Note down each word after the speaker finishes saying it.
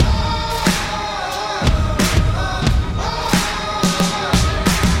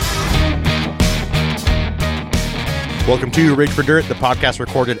Welcome to Rigged for Dirt, the podcast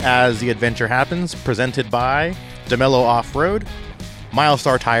recorded as the adventure happens, presented by DeMello Off-Road,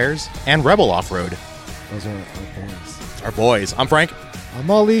 Milestar Tires, and Rebel Off-Road. Those are our boys. Our boys. I'm Frank.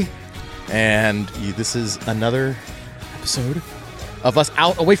 I'm Ollie. And this is another episode of us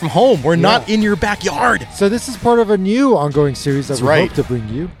out away from home. We're not in your backyard. So this is part of a new ongoing series that That's we right. hope to bring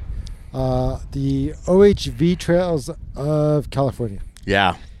you. The OHV Trails of California.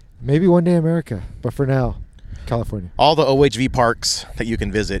 Yeah. Maybe one day America, but for now, California. All the OHV parks that you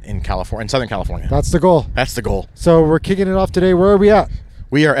can visit in California, in Southern California. That's the goal. That's the goal. So we're kicking it off today. Where are we at?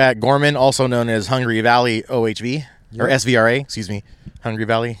 We are at Gorman, also known as Hungry Valley OHV, or Yep. SVRA, excuse me. Hungry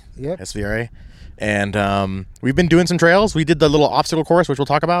Valley Yep. SVRA. And we've been doing some trails. We did the little obstacle course, which we'll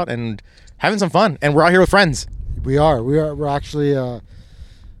talk about, and having some fun. And we're out here with friends. We are. We're actually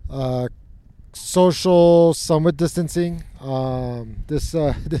social, somewhat distancing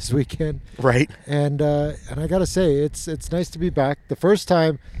this weekend. Right. And I gotta say, it's nice to be back. The first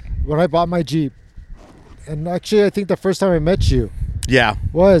time when I bought my Jeep, and actually I think the first time I met you Yeah.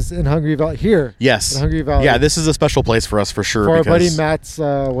 was in Hungry Valley, here. Yes. In Hungry Valley. Yeah, this is a special place for us for sure. For our buddy because- Matt's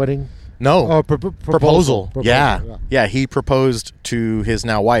wedding. No. Oh, Proposal. Yeah. He proposed to his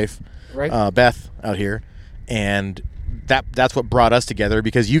now wife, Right. Beth, out here. And that's what brought us together,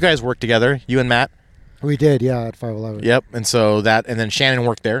 because you guys worked together, you and Matt. We did, yeah, at 511. Yep. And so and then Shannon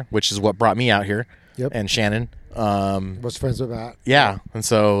worked there, which is what brought me out here. Yep. And Shannon. Was friends with Matt. Yeah. And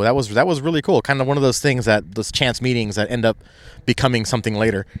so that was really cool. Kind of one of those things, those chance meetings that end up becoming something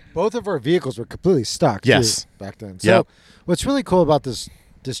later. Both of our vehicles were completely stock. Yes. Too, back then. So Yep. what's really cool about this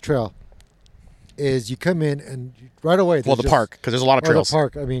trail is you come in and right away. Well, the park, because there's a lot of trails. The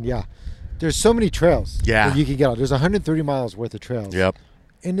park. I mean, yeah. There's so many trails. Yeah. That you can get on. There's 130 miles worth of trails. Yep.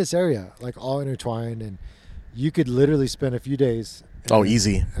 In this area, like all intertwined, and you could literally spend a few days.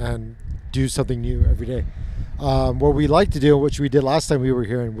 Easy. And do something new every day. What we like to do, which we did last time we were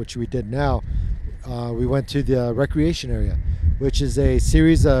here, and which we did now, we went to the recreation area, which is a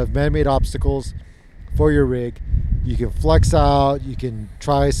series of man-made obstacles for your rig. You can flex out. You can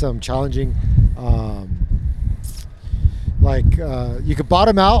try some challenging, you can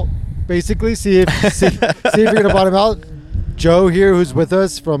bottom out. Basically, see if you're gonna bottom out. Joe here, who's with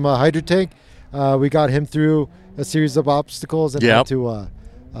us from Hydro Tank, we got him through a series of obstacles and had to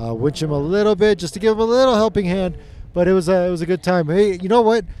winch him a little bit just to give him a little helping hand. But it was a good time. Hey, you know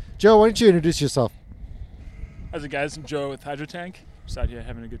what, Joe? Why don't you introduce yourself? How's it, guys? I'm Joe with Hydro Tank. Just out here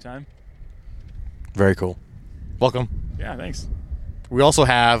having a good time. Very cool. Welcome. Yeah, thanks. We also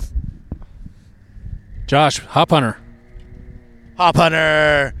have Josh, Hop Hunter. Hop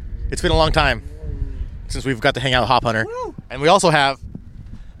Hunter. It's been a long time since we've got to hang out with Hop Hunter. Woo! And we also have...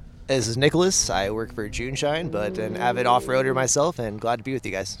 This is Nicholas. I work for Juneshine, but an avid off-roader myself, and glad to be with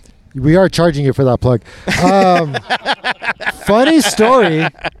you guys. We are charging you for that plug. Funny story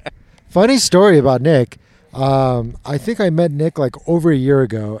about Nick. I think I met Nick like over a year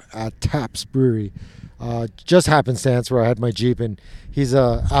ago at Taps Brewery. Just happenstance where I had my Jeep, and he's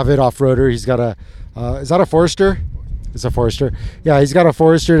a avid off-roader. He's got is that a Forester? It's a Forester. Yeah, he's got a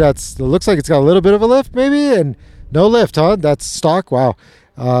Forester it looks like it's got a little bit of a lift maybe, and no lift, huh? That's stock. Wow.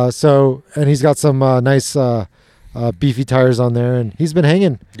 And he's got some nice beefy tires on there, and he's been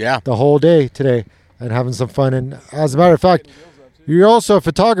hanging the whole day today and having some fun. And as a matter of fact, you're also a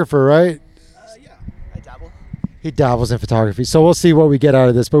photographer, right? Yeah, I dabble. He dabbles in photography, so we'll see what we get out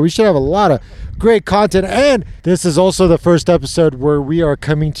of this. But we should have a lot of great content. And this is also the first episode where we are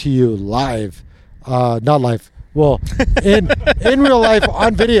coming to you live. Not live. Well, in real life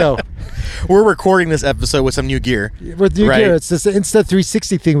on video. We're recording this episode with some new gear. With new gear. It's this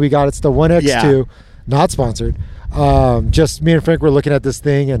Insta360 thing we got. It's the 1X2. Not sponsored. Just me and Frank were looking at this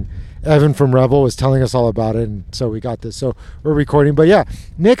thing, and Evan from Rebel was telling us all about it, and so we got this. So we're recording. But yeah,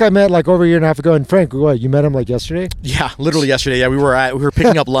 Nick I met like over a year and a half ago, and Frank, what, you met him like yesterday? Yeah, literally yesterday. Yeah, we were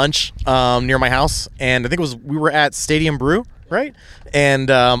picking up lunch near my house, and I think we were at Stadium Brew, right?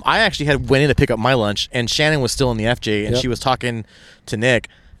 And I actually went in to pick up my lunch, and Shannon was still in the FJ, and she was talking to Nick,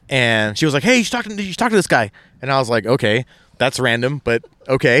 and she was like, "Hey, you should talk to this guy," and I was like, "Okay, that's random, but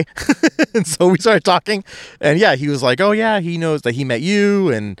okay." And so we started talking, and yeah, he was like, "Oh yeah, he knows that he met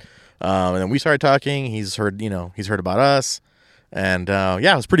you," and then we started talking. He's heard about us, and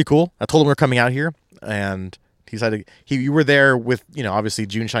it was pretty cool. I told him we were coming out here, and he said you were there with obviously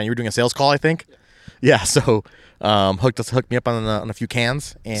Juneshine. You were doing a sales call, I think. Yeah, so hooked me up on a few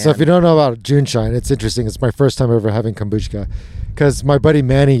cans. And so if you don't know about Juneshine, it's interesting. It's my first time ever having kombucha, because my buddy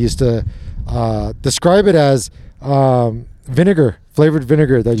Manny used to describe it as flavored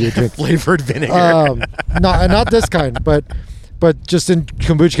vinegar that you drink. Flavored vinegar. Not this kind, but but just in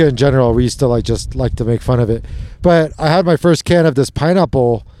kombucha in general, we used to like to make fun of it. But I had my first can of this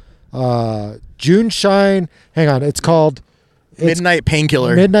pineapple June Shine. Hang on, it's called Midnight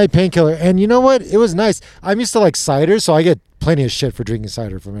Painkiller. Midnight Painkiller. And you know what? It was nice. I'm used to like cider, so I get plenty of shit for drinking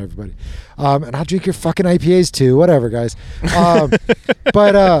cider from everybody. And I'll drink your fucking IPAs too. Whatever, guys.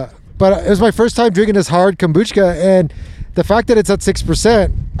 But it was my first time drinking this hard kombucha, and the fact that it's at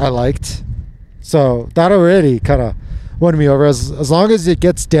 6%, I liked. So that already kind of won me over. As long as it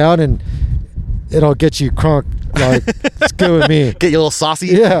gets down and it'll get you crunk, like it's good with me. Get you a little saucy.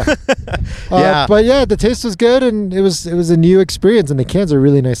 Yeah. Yeah. But yeah, the taste was good, and it was a new experience, and the cans are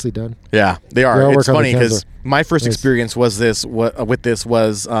really nicely done. Yeah, they They are. all It's work on the funny because cans, my first Nice. experience was this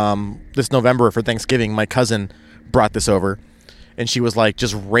November for Thanksgiving. My cousin brought this over, and she was like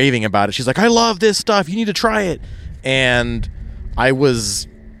just raving about it. She's like, "I love this stuff. You need to try it." And I was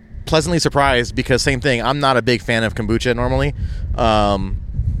pleasantly surprised because same thing. I'm not a big fan of kombucha normally.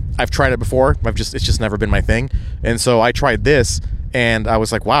 I've tried it before. It's just never been my thing. And so I tried this, and I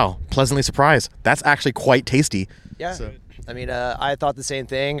was like, wow, pleasantly surprised. That's actually quite tasty. Yeah. So- I mean, I thought the same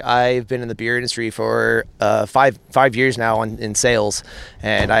thing. I've been in the beer industry for 5 years now in sales,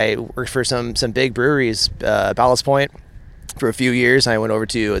 and I worked for some big breweries, Ballast Point, for a few years. I went over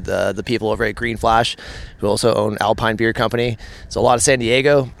to the people over at Green Flash, who also own Alpine Beer Company. So a lot of San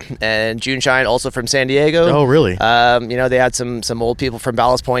Diego, and June Shine also from San Diego. Oh, really? They had some old people from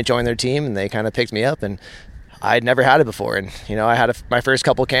Ballast Point join their team, and they kind of picked me up, and I'd never had it before. And I had my first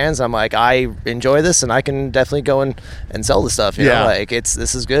couple cans. I'm like, I enjoy this, and I can definitely go and sell this stuff. You know, like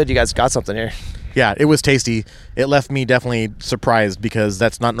this is good. You guys got something here. Yeah, it was tasty. It left me definitely surprised because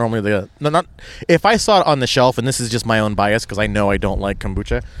that's not normally if I saw it on the shelf, and this is just my own bias because I know I don't like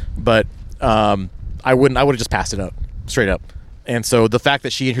kombucha, but I would have just passed it up straight up. And so the fact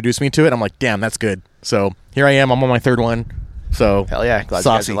that she introduced me to it, I'm like, damn, that's good. So here I am. I'm on my third one. So Hell yeah, glad you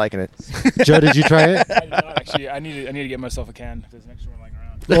guys saucy. are liking it. Joe, did you try it? I did not actually. I need to get myself a can. There's an extra one lying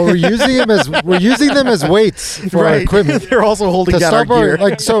around. Well, we're using them as weights for our equipment. They're also holding To down our stop our- gear.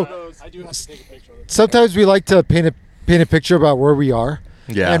 like, so I do have to take a picture of it. sometimes we like to paint a picture about where we are.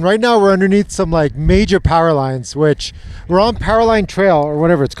 Yeah. And right now we're underneath some like major power lines, which we're on Powerline Trail or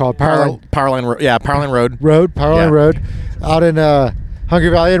whatever it's called. Powerline Road. Yeah, Powerline Road. Powerline Yeah. Road, out in Hungry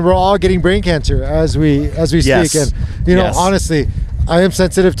Valley, and we're all getting brain cancer as we Yes. speak. And Yes. honestly, I am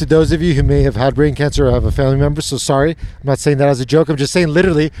sensitive to those of you who may have had brain cancer or have a family member. So sorry, I'm not saying that as a joke. I'm just saying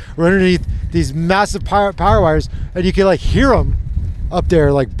literally we're underneath these massive power wires, and you can like hear them up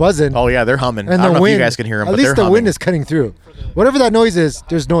there like buzzing. Oh yeah, they're humming. And I don't the know wind, if you guys can hear them, at but least they're the humming. wind is cutting through. Whatever that noise is,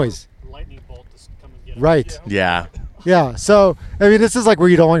 there's noise. Lightning bolt to come and get it. Right. Yeah. Yeah. So I mean, this is like where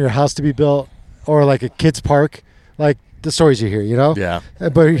you don't want your house to be built, or like a kid's park, like the stories you hear, Yeah.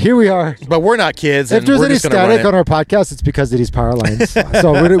 But here we are. But we're not kids. If and there's we're any just gonna run static it. on our podcast, it's because of these power lines.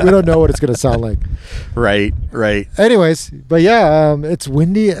 So we don't know what it's going to sound like. Right. Anyways, but yeah, it's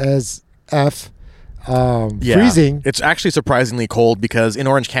windy as F. Yeah. Freezing. It's actually surprisingly cold because in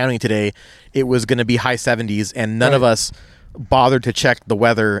Orange County today, it was going to be high 70s, and none of Right. us bothered to check the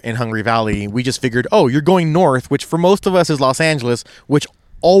weather in Hungry Valley. We just figured, oh, you're going north, which for most of us is Los Angeles, which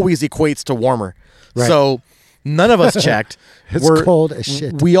always equates to warmer. Right. So none of us checked. It's cold as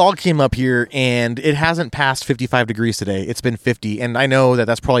shit. We all came up here, and it hasn't passed 55 degrees today. It's been 50, and I know that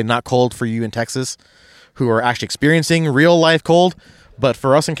that's probably not cold for you in Texas, who are actually experiencing real life cold. But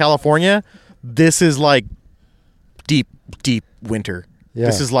for us in California, this is like deep winter. Yeah.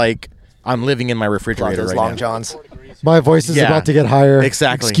 This is like I'm living in my Love refrigerator those right long now. johns. My voice is Yeah. about to get higher.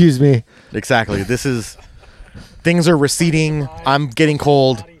 Exactly. Excuse me. Exactly. This is things are receding. I'm getting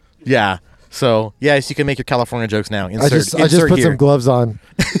cold. Yeah. So yes, you can make your California jokes now. I just put here. some gloves on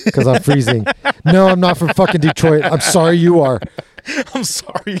because I'm freezing. No, I'm not from fucking Detroit. I'm sorry you are. I'm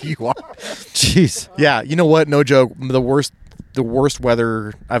sorry, you are. Jeez. Yeah, you know what? No joke. The worst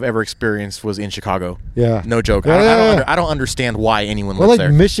weather I've ever experienced was in Chicago. Yeah. No joke. Yeah. I don't understand why anyone Or lives like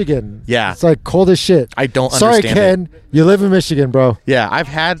there. Michigan. Yeah. It's like cold as shit. I don't Sorry, understand Ken. You live in Michigan, bro. Yeah,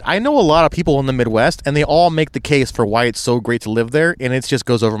 I know a lot of people in the Midwest, and they all make the case for why it's so great to live there, and it just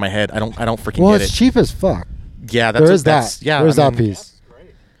goes over my head. I don't freaking Well, get it's it. cheap as fuck. Yeah, that's There is that's, that. Yeah, There's I that mean, piece.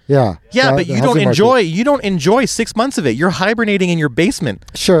 Yeah. Yeah, The- but the you don't housing market. you don't enjoy 6 months of it. You're hibernating in your basement.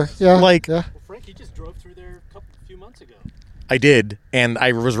 Sure. Yeah. Like- yeah. Well, Frank, you just drove through there a few months ago. I did, and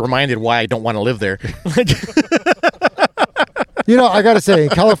I was reminded why I don't want to live there. You know, I gotta say, in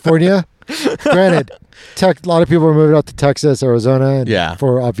California, granted, a lot of people are moving out to Texas, Arizona, and Yeah.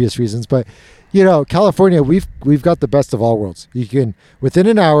 for obvious reasons. But you know, California, we've got the best of all worlds. You can within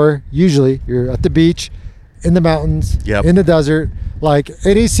an hour, usually, you're at the beach, in the mountains, Yep. in the desert, like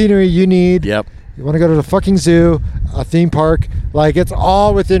any scenery you need. Yep. You want to go to the fucking zoo, a theme park, Like it's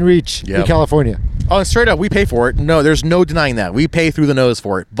all within reach in Yep. California. Oh, and straight up, we pay for it. No, there's no denying that. We pay through the nose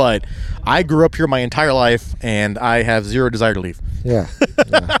for it. But I grew up here my entire life, and I have zero desire to leave. Yeah.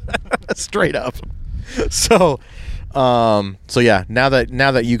 Yeah. Straight up. So yeah. Now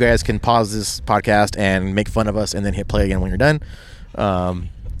that you guys can pause this podcast and make fun of us, and then hit play again when you're done,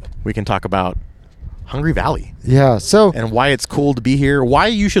 we can talk about Hungry Valley Yeah. So and why it's cool to be here. Why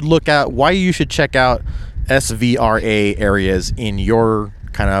you should check out SVRA areas in your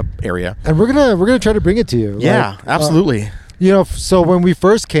kind of area. and we're gonna try to bring it to you. Yeah, Like, absolutely. so when we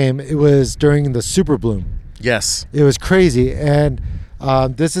first came, it was during the super bloom. Yes. It was crazy, and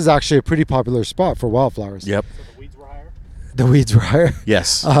this is actually a pretty popular spot for wildflowers. Yep. So the weeds were higher. The weeds were higher.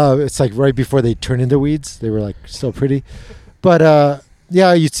 Yes. It's like right before they turn into weeds. They were like still pretty, but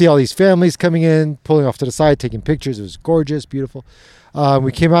yeah, you'd see all these families coming in, pulling off to the side, taking pictures. It was gorgeous, beautiful.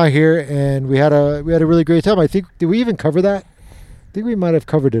 We came out here and we had a really great time. I think, did we even cover that? I think we might have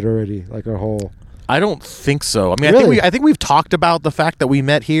covered it already, like our whole. I don't think so. I mean, Really? I think we've talked about the fact that we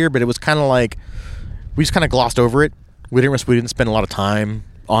met here, but it was kind of like we just kind of glossed over it. We didn't spend a lot of time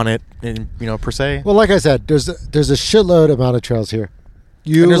on it, per se. Well, like I said, there's a shitload amount of trails here.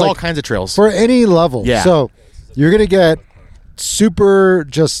 And there's like, all kinds of trails. for any level. Yeah. So you're gonna get super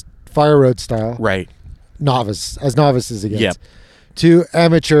just fire road style, Right. novices against, Yep. to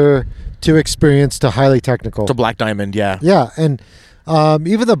amateur, to experienced, to highly technical. To Black Diamond, yeah. Yeah, and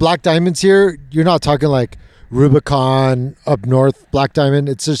even the Black Diamonds here, you're not talking like Rubicon up north Black Diamond.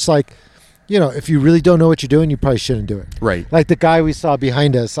 It's just like, if you really don't know what you're doing, you probably shouldn't do it. Right. Like the guy we saw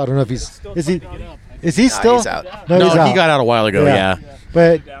behind us. I don't know if he's is he Nah, still? he's out. No, No, he's he out. got out a while ago, yeah.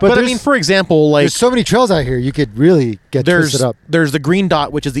 But But I there's- mean, for example, like there's so many trails out here. You could really get twisted up. there's the green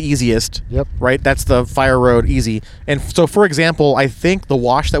dot, which is the easiest. Yep. Right. That's the fire road, easy. And so, for example, I think the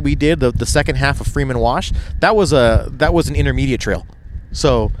wash that we did, the second half of Freeman Wash, that was an intermediate trail.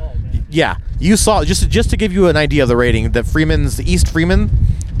 So, yeah, you saw just to give you an idea of the rating, the East Freeman,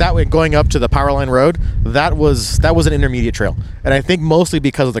 that way going up to the Powerline Road, that was an intermediate trail, and I think mostly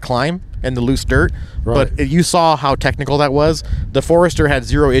because of the climb and the loose dirt. Right. But you saw how technical that was. The Forester had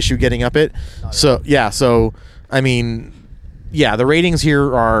zero issue getting up it. So yeah, I mean, yeah, the ratings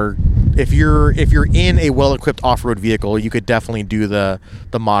here are if you're in a well-equipped off-road vehicle, you could definitely do the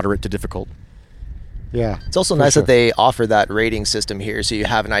moderate to difficult. Yeah. It's also for nice sure. that they offer that rating system here, so you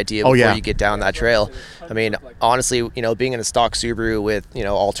have an idea before yeah. you get down that trail. I mean, honestly, being in a stock Subaru with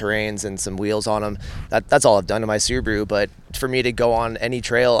all terrains and some wheels on them, that's all I've done to my Subaru. But for me to go on any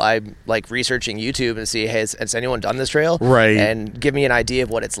trail, I'm like researching YouTube and see, hey, has anyone done this trail? Right. And give me an idea of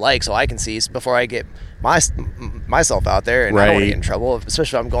what it's like, so I can see before I get myself out there, and I don't want to Right. get in trouble,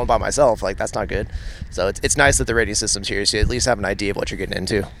 especially if I'm going by myself. Like that's not good. So it's nice that the rating system's here, so you at least have an idea of what you're getting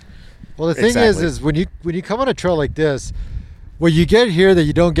into. Well, the thing Exactly. is when you come on a trail like this, what you get here that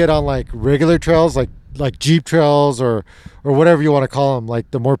you don't get on like regular trails, like Jeep trails or whatever you want to call them,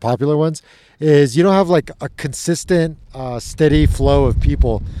 like the more popular ones, is you don't have like a consistent, steady flow of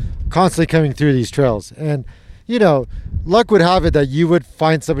people constantly coming through these trails. And luck would have it that you would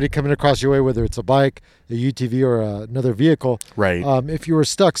find somebody coming across your way, whether it's a bike, a UTV, or another vehicle, Right. if you were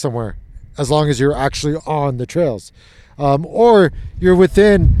stuck somewhere, as long as you're actually on the trails, or you're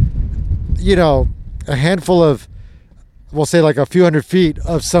within a handful of, we'll say like a few hundred feet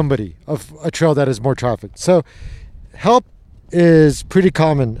of somebody, of a trail that is more trafficked. So help is pretty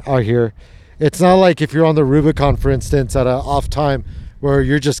common out here. It's not like if you're on the Rubicon, for instance, at an off time where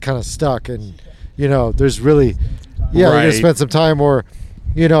you're just kind of stuck and, there's really, you're going Right. to spend some time, or,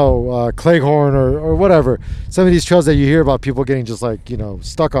 Cleghorn or whatever. Some of these trails that you hear about people getting just like,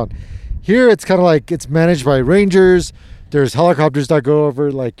 stuck on. Here, it's kind of like it's managed by rangers. There's helicopters that go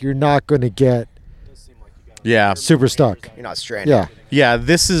over. Like, you're not going to get Yeah. super stuck. You're not stranded. Yeah. Yeah,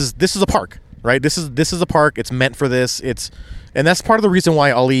 this is a park, right? This is a park. It's meant for this. And that's part of the reason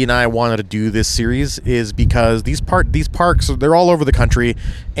why Ali and I wanted to do this series, is because these parks, they're all over the country,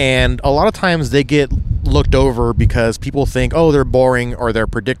 and a lot of times they get looked over because people think, oh, they're boring or they're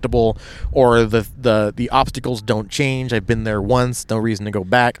predictable or the obstacles don't change. I've been there once, no reason to go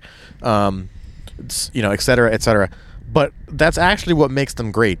back, et cetera, et cetera. But that's actually what makes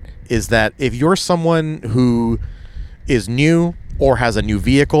them great, is that if you're someone who is new or has a new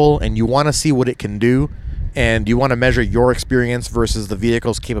vehicle and you want to see what it can do and you want to measure your experience versus the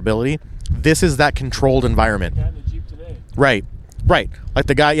vehicle's capability, this is that controlled environment. Got in the Jeep today. Right. Right, like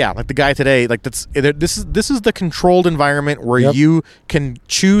the guy today. Like this is the controlled environment where Yep. you can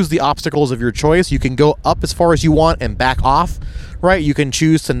choose the obstacles of your choice. You can go up as far as you want and back off. Right, you can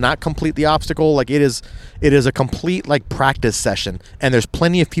choose to not complete the obstacle. Like it is a complete like practice session, and there's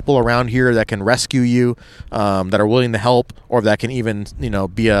plenty of people around here that can rescue you, that are willing to help, or that can even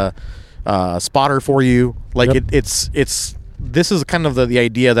be a spotter for you. Like Yep. it's. This is kind of the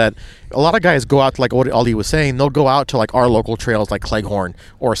idea that a lot of guys go out to, like what Aldi was saying, they'll go out to like our local trails like Cleghorn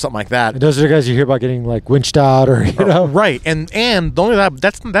or something like that. And those are the guys you hear about getting like winched out or Right. And the only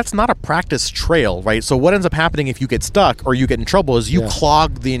that's not a practice trail, right? So what ends up happening if you get stuck or you get in trouble is you Yeah.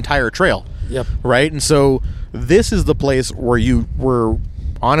 clog the entire trail. Yep. Right? And so this is the place where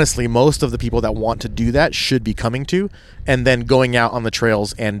honestly most of the people that want to do that should be coming to, and then going out on the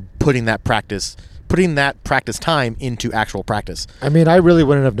trails and putting that practice time into actual practice. I mean, I really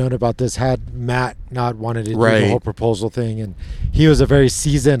wouldn't have known about this had Matt not wanted to do Right. the whole proposal thing. And he was a very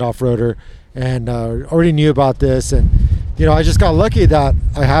seasoned off-roader and already knew about this. And, I just got lucky that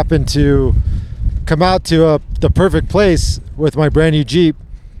I happened to come out to the perfect place with my brand new Jeep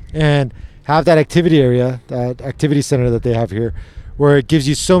and have that activity area, that activity center that they have here, where it gives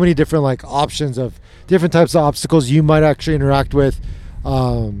you so many different like options of different types of obstacles you might actually interact with,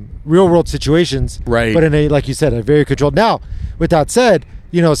 real world situations, Right. but in a, like you said, a very controlled. Now, with that said,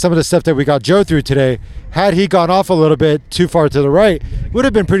 some of the stuff that we got Joe through today, had he gone off a little bit too far to the right, would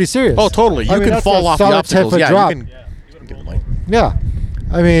have been pretty serious. Oh, totally. You I mean, can that's fall a off the solid obstacles. 10-foot Yeah, drop. you can give him, like, Yeah,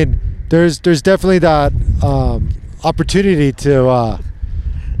 I mean, there's definitely that opportunity to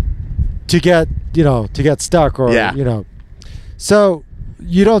get stuck or Yeah. So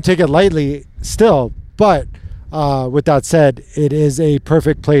you don't take it lightly still, but with that said, it is a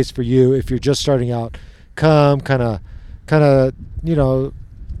perfect place for you if you're just starting out. Come kind of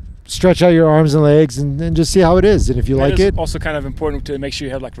stretch out your arms and legs and just see how it is, and if you like it. Also kind of important to make sure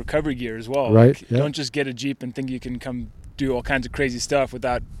you have like recovery gear as well. Right, Like, yeah. Don't just get a Jeep and think you can come do all kinds of crazy stuff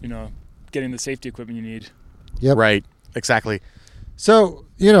without getting the safety equipment you need. Yep. Right. Exactly. So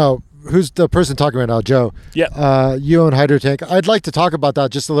who's the person talking right now, Joe? Yeah. You own Hydro Tank. I'd like to talk about that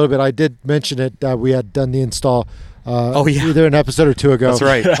just a little bit. I did mention it that we had done the install either an episode or two ago. That's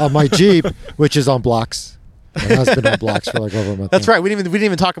right. On my Jeep, which is on blocks. It has been on blocks for like over a month. That's now. right. We didn't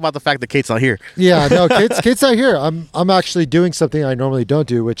even talk about the fact that Kate's not here. Yeah, no, Kate's not here. I'm actually doing something I normally don't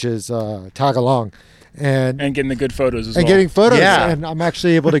do, which is tag along and getting the good photos as well. getting photos. Yeah. And I'm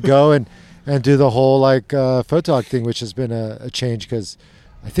actually able to go and do the whole like photog thing, which has been a change because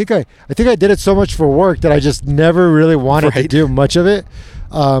I think I did it so much for work that I just never really wanted to Right. do much of it.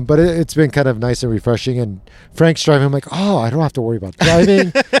 But it's been kind of nice and refreshing. And Frank's driving. I'm like, oh, I don't have to worry about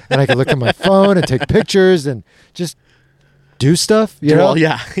driving, and I can look at my phone and take pictures and just do stuff. You know, Well,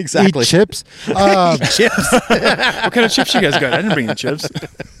 yeah, exactly. Eat chips. Chips. What kind of chips you guys got? I didn't bring the chips.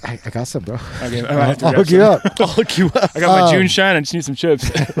 I got some, bro. Okay, I might have to I'll grab hook you some. up. I'll hook you up. I got my Um, June shine. I just need some chips.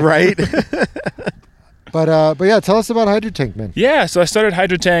 Right. But yeah, tell us about Hydro Tank, man. Yeah, so I started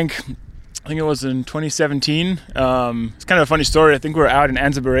Hydro Tank, I think it was in 2017. It's kind of a funny story. I think we were out in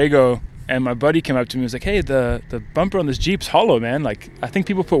Anza Borrego, and my buddy came up to me and was like, hey, the bumper on this Jeep's hollow, man. Like, I think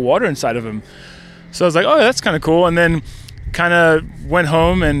people put water inside of them. So I was like, oh, that's kind of cool. And then kind of went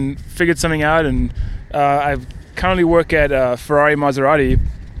home and figured something out. And I currently work at Ferrari Maserati.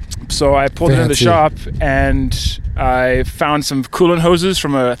 So I pulled it in the Fancy. shop and I found some coolant hoses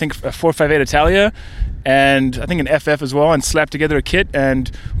from I think a 458 Italia and I think an FF as well, and slapped together a kit, and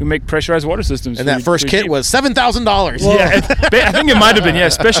we make pressurized water systems. And that first kit was $7,000. Yeah, I think it might have been, yeah,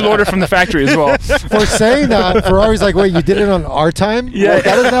 special order from the factory as well. For saying that, Ferrari's like, wait, you did it on our time? Yeah. Well,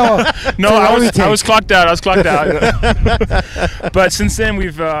 that is now a No, Ferrari I tank. was clocked out. But since then,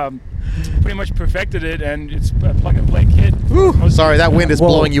 we've pretty much perfected it, and it's a plug-and-play kit. Sorry, that wind is Whoa.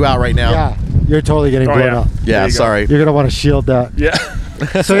 blowing you out right now. Yeah, you're totally getting Oh, blown yeah. up. Yeah, There you go. sorry. You're gonna want to shield that. Yeah.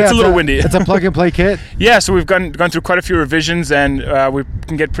 So yeah, It's a little windy. It's a plug and play kit. Yeah, so we've gone through quite a few revisions, and we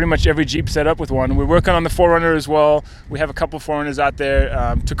can get pretty much every Jeep set up with one. We're working on the 4Runner as well. We have a couple 4Runners out there.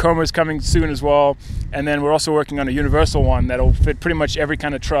 Tacoma is coming soon as well, and then we're also working on a universal one that'll fit pretty much every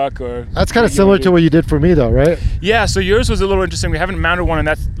kind of truck. Or That's kind of similar to what you did for me, though, right? Yeah, so yours was a little interesting. We haven't mounted one in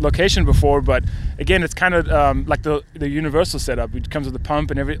that location before, but again, it's kind of like the universal setup. It comes with the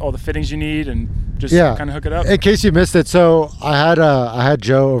pump and all the fittings you need, and just Yeah. kind of hook it up. In case you missed it, so I had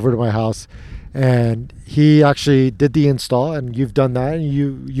Joe over to my house, and he actually did the install, and you've done that, and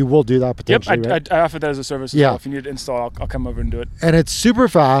you will do that Yep, potentially, right? I offer that as a service as Yeah. well. If you need to install, I'll come over and do it. And it's super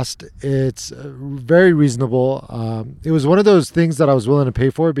fast. It's very reasonable. It was one of those things that I was willing to pay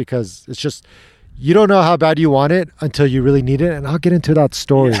for because it's just you don't know how bad you want it until you really need it, and I'll get into that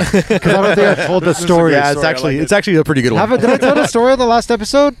story because I don't think I told the story. Yeah, story, it's actually a pretty good one. Did I tell the story on the last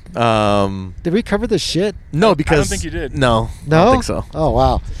episode? Um, Did we cover the shit? no, because I don't think you did. No, No, I don't think so. Oh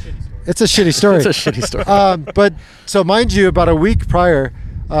wow, it's a shitty story. It's a shitty story. But so mind you, about a week prior,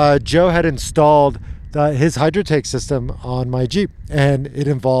 Joe had installed his HydroTank system on my Jeep, and it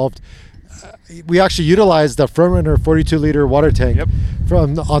involved. We actually utilized the FrontRunner 42-liter water tank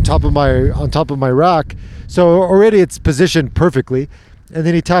from on top of my rack. So already it's positioned perfectly, and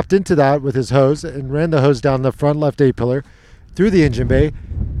then he tapped into that with his hose and ran the hose down the front left A-pillar, through the engine bay,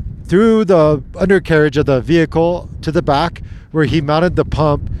 through the undercarriage of the vehicle to the back, where he mounted the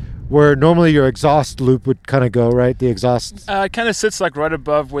pump, where normally your exhaust loop would kind of go, right? The exhaust. It kind of sits like right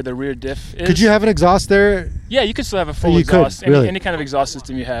above where the rear diff is. Could you have an exhaust there? Yeah, you could still have a full You could, exhaust. really? Any kind of exhaust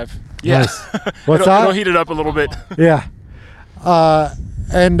system you have. Yeah. Nice. What's it'll that? heat it up a little bit. Yeah.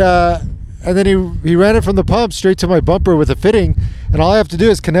 And then he ran it from the pump straight to my bumper with a fitting, and all I have to do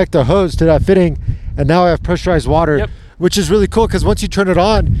is connect the hose to that fitting, and now I have pressurized water, which is really cool because once you turn it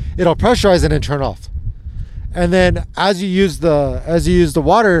on, it'll pressurize and then turn off. And then as you use the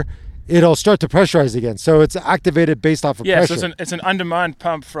water, it'll start to pressurize again. So it's activated based off of pressure. So it's an on-demand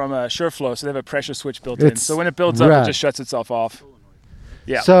pump from SureFlow, so they have a pressure switch built in. So when it builds up, rad. it just shuts itself off.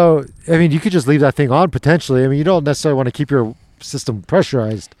 Yeah. So, I mean, you could just leave that thing on potentially. I mean, you don't necessarily want to keep your system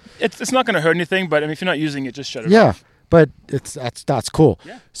pressurized. It's not going to hurt anything, but I mean, if you're not using it, just shut it Yeah, off. but that's cool.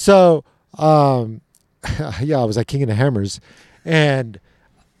 Yeah. So, yeah, I was at King of the Hammers, and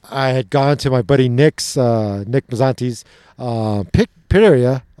I had gone to my buddy Nick Mazzanti's pit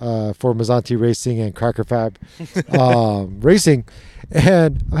area for Mazzanti Racing and Cracker Fab Racing.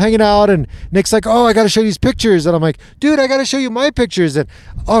 And I'm hanging out, and Nick's like, "Oh, I got to show you these pictures." And I'm like, "Dude, I got to show you my pictures." And,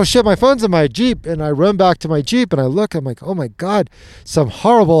 "Oh, shit, my phone's in my Jeep." And I run back to my Jeep, and I look. I'm like, "Oh, my God, some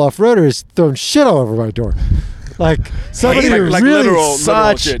horrible off-roaders throwing shit all over my door." Like, somebody who like really, literal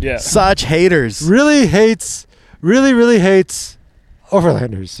such shit, yeah. such haters. really hates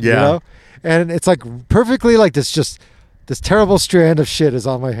overlanders. You Yeah. know? And it's like perfectly like this terrible strand of shit is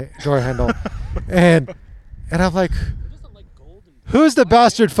on my door handle. and I'm like, who's the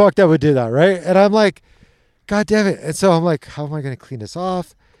bastard fuck that would do that, right? And I'm like, God damn it. And so I'm like, how am I going to clean this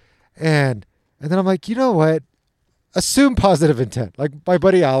off? And then I'm like, you know what? Assume positive intent. Like my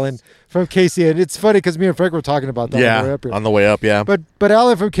buddy Alan from Casey, and it's funny because me and Frank were talking about that on the way up here. On the way up, yeah. But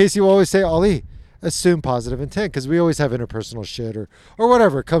Alan from Casey will always say, "Ali, assume positive intent," because we always have interpersonal shit or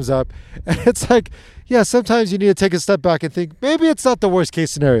whatever comes up, and it's like, yeah, sometimes you need to take a step back and think maybe it's not the worst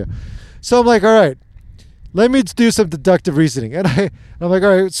case scenario. So I'm like, all right, let me do some deductive reasoning, and I'm like,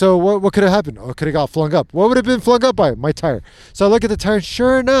 all right, so what could have happened? Oh, it could have got flung up. What would have been flung up by? My tire. So I look at the tire, and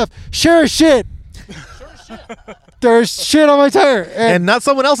sure enough, shit. There's shit on my tire, and not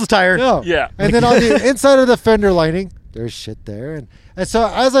someone else's tire. no. Yeah. And then on the inside of the fender lining, there's shit there. And so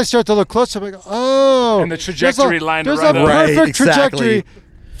as I start to look closer, I'm like, oh. And the trajectory line There's right a up. perfect Right, exactly. trajectory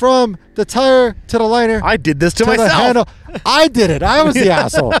from the tire to the liner I did this to to the myself. handle. I did it. I was the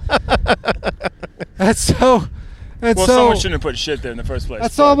asshole. And so. Well, someone shouldn't have put shit there in the first place.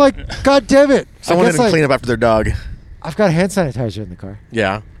 And so I'm like, God damn it. Someone I guess didn't clean up after their dog. I've got hand sanitizer in the car.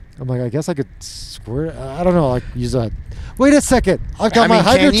 Yeah. I'm like, I guess I could squirt. I don't know, like use a. Wait a second. I've got my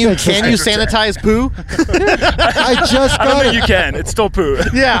can you HydroTank system. sanitize poo? I just I don't got think it. you can. It's still poo.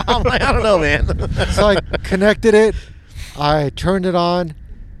 Yeah, I'm like, I don't know, man. So I connected it. I turned it on,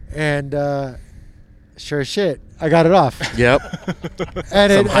 and sure as shit, I got it off. Yep.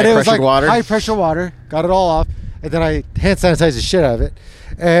 And Some it was high-pressure like water. high pressure water. Got it all off, and then I hand sanitized the shit out of it,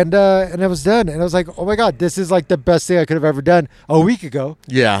 and it was done. And I was like, oh my God, this is like the best thing I could have ever done a week ago.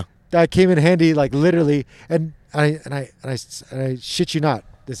 Yeah. That came in handy, like literally, and I shit you not.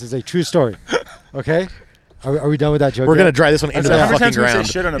 This is a true story. Okay, are we done with that joke? We're yet? going to drive this one into So the how many fucking times can we ground.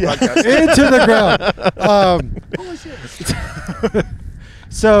 say shit on a podcast? into the ground.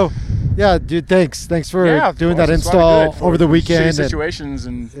 So, yeah, dude, thanks for Of doing course, that it's why we do install it, for over the weekend. shitty and- situations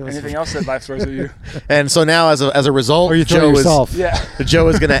and was- anything else that life throws at you. And so now, as a result, Or you throw yourself. Yeah. Joe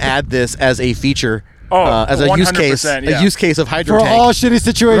is going to add this as a feature, as a use case, 100%, yeah. a use case of For HydroTank. all shitty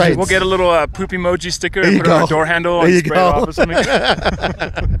situations. Right. We'll get a little poop emoji sticker There and you put it on go. a door handle There and you spray go. it off or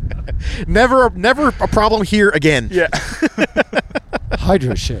something. Never a problem here again. Yeah.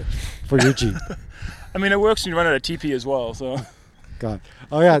 Hydro shit for your Jeep. I mean, it works when you run out of TP as well. So God.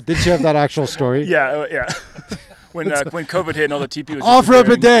 Oh, yeah. Didn't you have that actual story? yeah. When COVID hit and all the TP was Off-road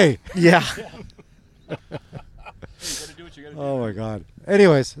disappearing. bidet. Yeah. You gotta do what you gotta do. Oh, my God.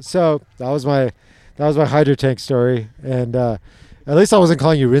 Anyways, so that was my HydroTank story. And at least I wasn't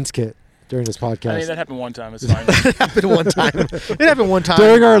calling you rinse kit during this podcast. I mean, that happened one time. It's fine. It happened one time. It happened one time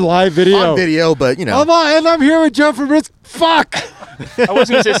During our live video. on video, but you know. Come on, and I'm here with Joe from Ritz. Fuck! I was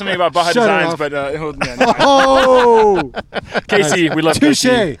going to say something about Baja Shut it Designs, off. but yeah, no. Oh! Casey, we love Touche.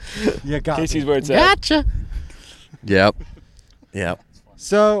 Casey. You got Casey's me. where it's at. Gotcha. Yep. Yep.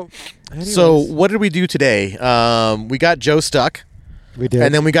 So, anyways, So what did we do today? We got Joe stuck, we did.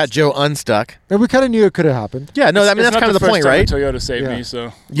 and then we got Joe unstuck. And we kind of knew it could have happened. Yeah, no, I mean It's that's not kind of the point, first time right? Toyota saved Yeah. me,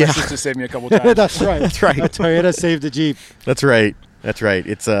 so Yeah. my sister saved me a couple times. That's right. That's right. Toyota saved the Jeep. That's right. That's right.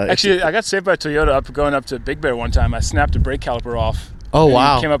 It's Actually, I got saved by Toyota going up to Big Bear one time. I snapped a brake caliper off. Oh, And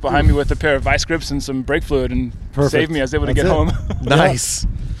wow. He came up behind me with a pair of vice grips and some brake fluid and Perfect. saved me. I was able to That's get it. home. nice.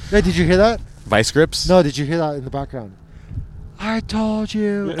 Hey, did you hear that? Vice grips. No, did you hear that in the background? I told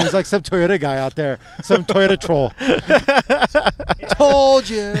you. It was like some Toyota guy out there, some Toyota troll. Told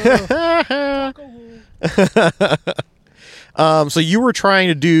you. So you were trying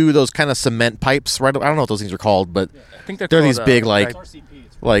to do those kind of cement pipes, right? I don't know what those things are called, but I think they're they're called, these big,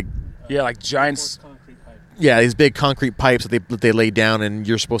 like yeah, like giants. yeah, these big concrete pipes that they lay down, and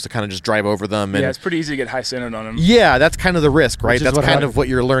you're supposed to kind of just drive over them. And Yeah, it's pretty easy to get high centered on them. yeah, that's kind of the risk, right? Which is That's what kind happened. of what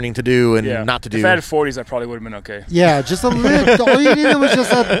you're learning to do and Yeah. not to do. If I had 40s, I probably would have been okay. Yeah, just a little. All you needed was just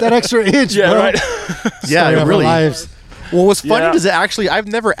that extra inch, Yeah, bro. right. yeah, Story it of our really. lives. Well, what's funny Yeah. is that actually I've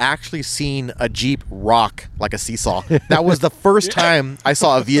never actually seen a Jeep rock like a seesaw. That was the first time I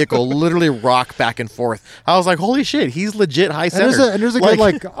saw a vehicle literally rock back and forth. I was like, "Holy shit, he's legit high And centered." there's a good,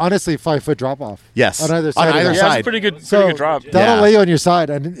 like, honestly, 5 foot drop off. Yes. On either On side. of either that. Yeah, side. it's pretty good So drop. that'll Yeah. lay you on your side,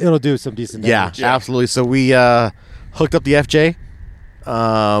 and it'll do some decent yeah, damage. absolutely. So we hooked up the FJ,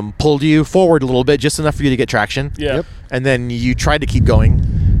 pulled you forward a little bit, just enough for you to get traction. Yeah. Yep. And then you tried to keep going,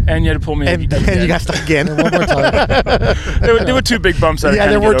 And you had to pull me and, in. and you got stuck again. And one more time. There were two big bumps. That I Yeah,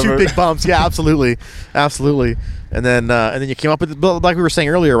 kinda there were get two over. big bumps. Yeah, absolutely, absolutely. And then you came up with, but like we were saying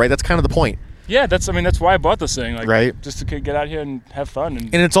earlier, right? That's kind of the point, Yeah, that's why I bought this thing. Like, Right. Just to get out here and have fun. And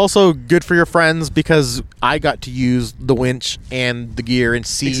and it's also good for your friends because I got to use the winch and the gear and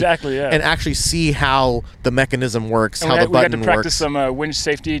see Exactly, yeah. and actually see how the mechanism works, how we the had button to practice works. some winch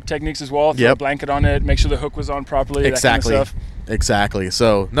safety techniques as well. Throw a Yep. blanket on it, make sure the hook was on properly. Exactly. That kind of stuff. Exactly.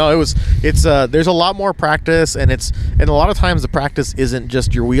 So no, it's there's a lot more practice, and a lot of times the practice isn't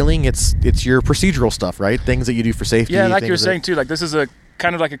just your wheeling, it's your procedural stuff, right? Things that you do for safety. Yeah, like you were things that- saying too. Like this is a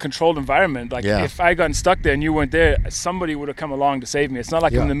kind of like a controlled environment. Like Yeah. if I gotten stuck there and you weren't there, somebody would have come along to save me. It's not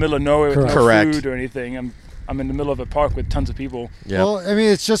like Yeah. I'm in the middle of nowhere with no Correct. food or anything. I'm in the middle of a park with tons of people. Yeah. Well, I mean,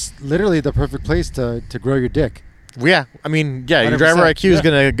 it's just literally the perfect place to grow your dick. Yeah, I mean, yeah, your 100%, driver IQ is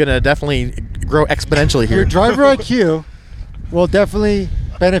yeah. gonna definitely grow exponentially here. Your driver IQ will definitely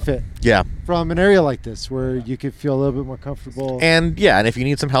benefit Yeah, from an area like this where you could feel a little bit more comfortable. and if you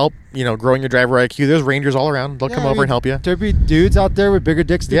need some help, growing your driver IQ, there's rangers all around. They'll Yeah, come I over mean, and help you. There'll be dudes out there with bigger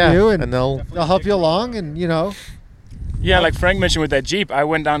dicks than Yeah, you, and they'll. they'll help you along, and Yeah, like Frank mentioned with that Jeep, I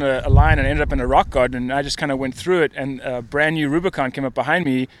went down a line and ended up in a rock garden, and I just kind of went through it, and a brand new Rubicon came up behind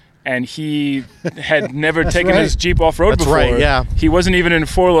me, and he had never taken right. his Jeep off-road That's before. right, yeah. He wasn't even in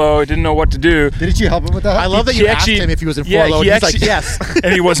 4-low, didn't know what to do. didn't you help him with that? I love that He you asked actually- him if he was in yeah, 4-low. he And he's like, actually- yes.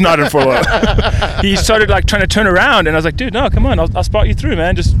 And he was not in 4-low. He started like trying to turn around, and I was like, dude, no, come on, I'll spot you through,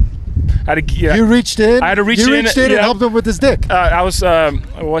 man. Just I had to, You reached in. I had to reach you in, reached in and yeah. helped him with his dick. I was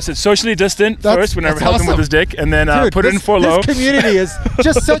socially distant That's- first when I that's helped him with awesome. his dick, and then Dude, put it in this- 4-low. This community is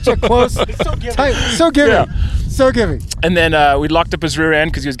just such a close, tight, so giving, Yeah. so giving. And then we locked up his rear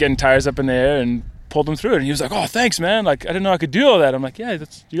end because he was getting tires up in the air and pulled him through it. And he was like, "Oh, thanks, man. Like, I didn't know I could do all that." I'm like, "Yeah,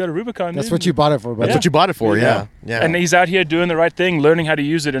 you got a Rubicon. That's dude." what you bought it for, buddy. That's what you bought it for. Yeah. And he's out here doing the right thing, learning how to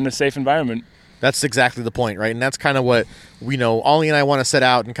use it in a safe environment. That's exactly the point, right? And that's kind of what we know. Ollie and I want to set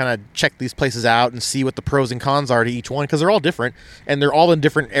out and kind of check these places out and see what the pros and cons are to each one, because they're all different, and they're all in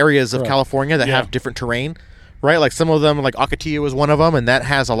different areas of Correct. California that Yeah. have different terrain, right? Like some of them, like Ocotillo is one of them, and that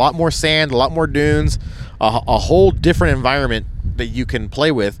has a lot more sand, a lot more dunes, a whole different environment that you can play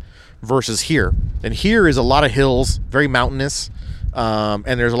with versus here. And here is a lot of hills, very mountainous, and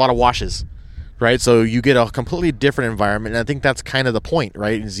there's a lot of washes, right? So you get a completely different environment, and I think that's kind of the point,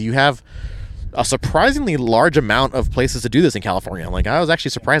 right? Is you have a surprisingly large amount of places to do this in California. Like, I was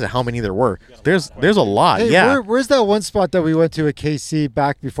actually surprised at how many there were. There's a lot. Hey, Yeah. where's that one spot that we went to at KC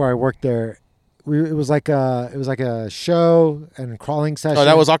back before I worked there? It was like a show and crawling session. Oh,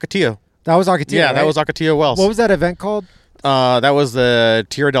 that was Ocotillo. That was Ocotillo. Yeah, that right? was Ocotillo Wells. What was that event called? That was the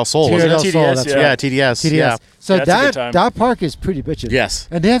Tierra del Sol, Tierra wasn't del it? Sol, TDS, that's yeah. right. Yeah, TDS. TDS. Yeah. So Yeah, that's a good time. that park is pretty bitchin'. Yes.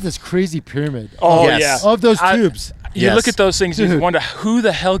 And they have this crazy pyramid Oh Yes. yeah, of those I- tubes. You Yes. look at those things, you Dude. wonder who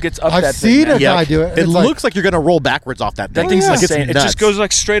the hell gets up I've that seen thing. it. man. guy do it. It It's like- looks like you're going to roll backwards off that thing. That thing's yeah. Like, it's insane. It nuts. just goes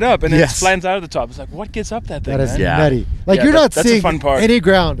like straight up and then Yes. it slants out of the top. It's like, what gets up that thing? That is man? Yeah. nutty. Like Yeah, you're not that's a seeing fun part. any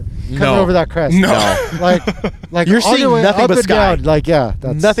ground. coming No. over that crest. No. Like You're on seeing your way nothing up but and sky. down. Like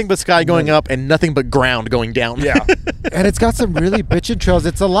that's Nothing but sky going up and nothing but ground going down. Yeah. And it's got some really bitchin' trails.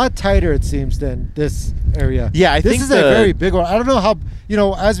 It's a lot tighter, it seems, than this area. Yeah, I this think is a very big one. I don't know how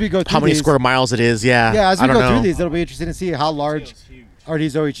as we go through How many these, square miles it is? Yeah. Yeah, as I we don't go know. through these, it'll be interesting to see how large are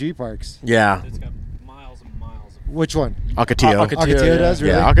these OHG parks. Yeah. It's got miles and miles. Which one? Ocotillo. Ocotillo does,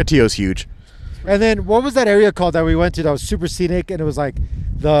 really? Yeah, Ocotillo's huge. And then what was that area called that we went to that was super scenic, and it was like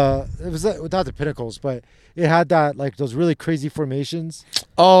without the pinnacles, but it had that like those really crazy formations.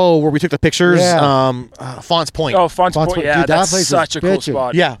 Oh, where we took the pictures? Yeah. Fonts Point. Oh, Fonts Fonts Point. Point. Yeah, Dude, that that's place is such a cool bitchin'.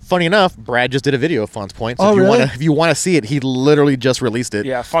 spot. Yeah, funny enough, Brad just did a video of Fonts Point. So Oh, really? if you want to see it, he literally just released it.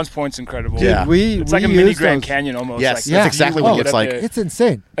 Yeah, Fonts Point's incredible. Dude, Yeah. It's like a mini Grand Canyon almost. Yes, like, that's if you exactly were what to it get looks up like. there- It's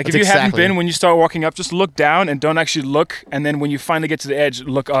insane. Like That's if you haven't exactly- been, when you start walking up, just look down and don't actually look. And then when you finally get to the edge,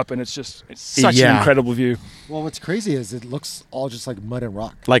 look up, and it's such Yeah. an incredible view. Well, what's crazy is it looks all just like mud and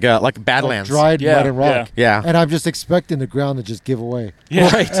rock. Like Like Badlands. dried Yeah, mud and rock. yeah. And I'm just expecting the ground to just give away. Yeah.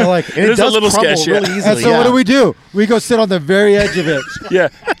 Right. And like, And it is a does little crumble sketch, yeah. really easily. and so yeah. what do? We go sit on the very edge of it Yeah,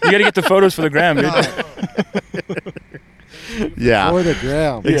 you got to get the photos for the gram, dude. Yeah. for the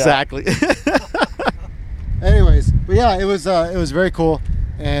ground. Exactly. Anyways, but yeah, it was very cool,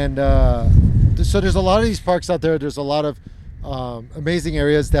 and so there's a lot of these parks out there. There's a lot of amazing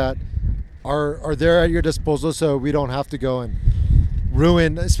areas that are there at your disposal, so we don't have to go and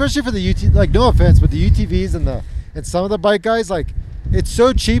ruin, especially for the UT. Like, no offense, but the UTVs and some of the bike guys, like, it's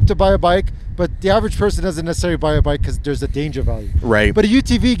so cheap to buy a bike, but the average person doesn't necessarily buy a bike because there's a danger value. Right. But a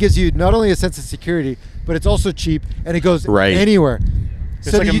UTV gives you not only a sense of security, but it's also cheap and it goes Right. anywhere.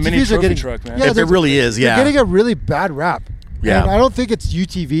 It's like a mini trophy truck, man. If it really is, yeah. They're getting a really bad rap. Yeah. And I don't think it's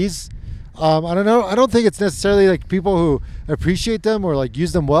UTVs. I don't know. I don't think it's necessarily like people who appreciate them or like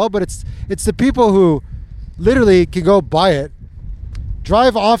use them well, but it's the people who literally can go buy it,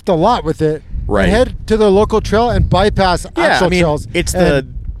 drive off the lot with it, Right. and head to the local trail and bypass actual trails. it's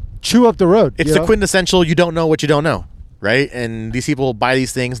and chew up the road. It's you the know? quintessential you don't know what you don't know, right? And these people buy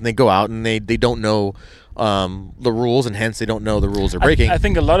these things and they go out and they don't know the rules, and hence they don't know the rules they're breaking. I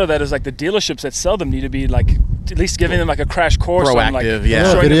think a lot of that is like the dealerships that sell them need to be like at least giving them like a crash course on like Proactive, yeah.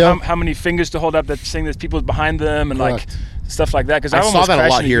 showing Video. them how many fingers to hold up, that saying there's people behind them and Correct. like stuff like that. Because I I saw almost that a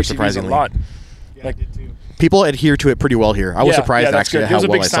crashed lot into here, UTVs surprisingly. A lot. Yeah, Like- I did too. People adhere to it pretty well here. I was surprised that's actually good. at There was how a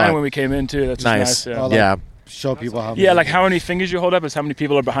well big I sign saw when it. we came in too. That's Nice. just nice. Yeah. like, Yeah. Show people how. Yeah, like how many fingers you hold up is how many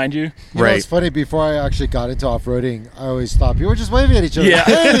people are behind you. You know, Right. it's funny. Before I actually got into off-roading, I always thought people were just waving at each other. Yeah.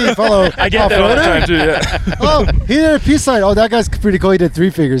 Hey, fellow I get that all the off-roader. time too. Yeah. Oh, he did a peace sign. Oh, that guy's pretty cool. He did 3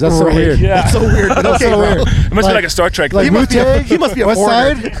 fingers. That's so Right. weird. Yeah. That's so weird. That's Okay, so bro. weird. It must be like a Star Trek Like thing. must be a- Wu-Tang, he must be a West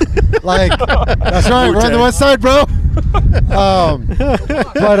foreigner. Side. Like that's right. We're on the Wu-Tang. West Side, bro.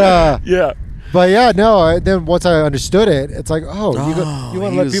 Yeah. But yeah, no. Then once I understood it, it's like, oh, you Oh, want he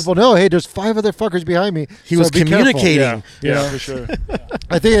to let was- people know, hey, there's 5 other fuckers behind me. He so was be careful. communicating. Yeah, Yeah. for sure.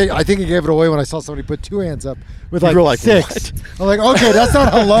 I think he gave it away when I saw somebody put 2 hands up with You like were like, 6. I'm like, okay, that's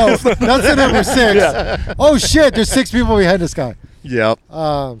not hello. That's the number 6. Yeah. Oh shit, there's 6 people behind this guy. Yep.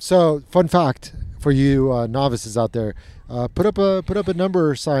 So fun fact for you novices out there, put up a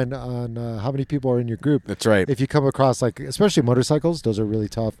number sign on how many people are in your group. That's right. If you come across like, especially motorcycles, those are really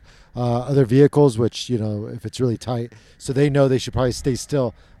tough. Other vehicles, which if it's really tight, so they know they should probably stay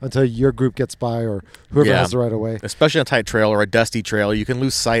still until your group gets by or whoever Yeah. has the right of way. Especially on a tight trail or a dusty trail, you can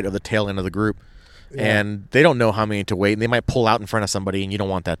lose sight of the tail end of the group. Yeah. And they don't know how many to wait, and they might pull out in front of somebody, and you don't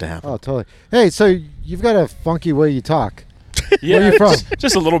want that to happen. Oh, totally. Hey, so you've got a funky way you talk. Yeah, Where are you from?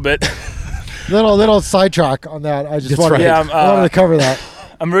 Just a little bit. Little sidetrack on that. I just That's wanted, right. Yeah, I wanted to cover that.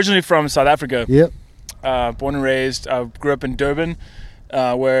 I'm originally from South Africa. Yep. Born and raised. I grew up in Durban,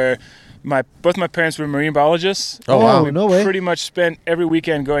 where both my parents were marine biologists. Oh, wow. We No way. pretty much spent every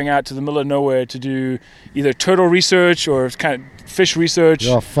weekend going out to the middle of nowhere to do either turtle research or kind of fish research.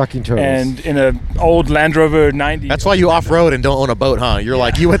 You're all fucking turtles. And in an old Land Rover 90. That's why you off road and don't own a boat, huh? You're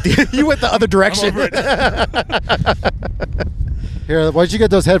like you went the other direction. over it. Here, why don't you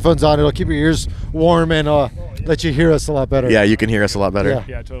get those headphones on? It'll keep your ears warm and let you hear us a lot better. Yeah, you can hear us a lot better. Yeah.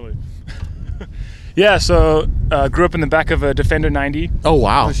 Yeah, totally. Yeah, so grew up in the back of a Defender 90. Oh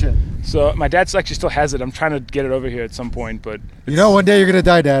wow. Oh shit. So my dad's actually still has it. I'm trying to get it over here at some point, but You know, one day you're gonna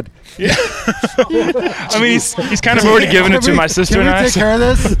die, Dad. I mean, he's kind of already given it to my sister Can and we I. take care of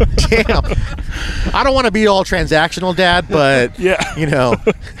this? Damn. I don't want to be all transactional, Dad, but Yeah.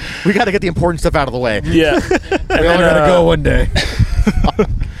 we got to get the important stuff out of the way. Yeah. And We all gotta go one day.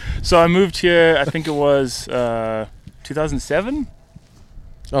 So I moved here, I think it was 2007.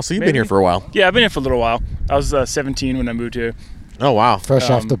 Oh, so you've Maybe. been here for a while. Yeah, I've been here for a little while. I was 17 when I moved here. Oh wow. Fresh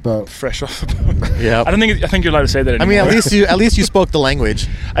off the boat. Fresh off the boat. Yeah. I think you're allowed to say that I mean, anymore. at least you spoke the language.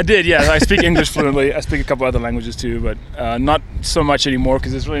 I did, yeah. I speak English fluently. I speak a couple other languages too, but not so much anymore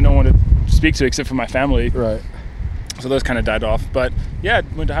because there's really no one to speak to except for my family. Right. So those kind of died off. But yeah,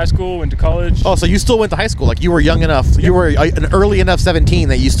 went to high school, went to college. Oh, so you still went to high school? Like you were young enough. You were an early enough 17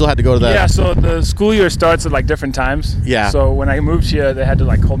 that you still had to go to the. Yeah, so the school year starts at like different times. Yeah. So when I moved here, they had to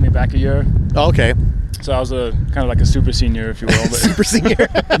like hold me back a year. Oh, okay. So I was a kind of like a super senior, if you will. But Super senior.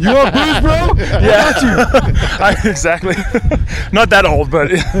 You want booze, bro? yeah, exactly. Not that old, but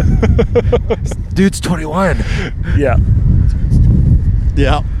Dude's 21. yeah.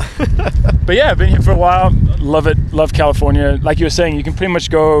 Yeah. But yeah, I've been here for a while. Love it. Love California. Like you were saying, you can pretty much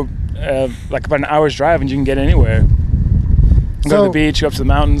go like about an hour's drive and you can get anywhere. Go So- to the beach, go up to the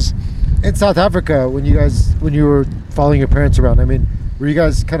mountains. In South Africa, when you were following your parents around, I mean, were you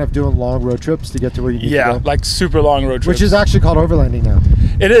guys kind of doing long road trips to get to where you need Yeah, to go? like super long road trips. Which is actually called overlanding now.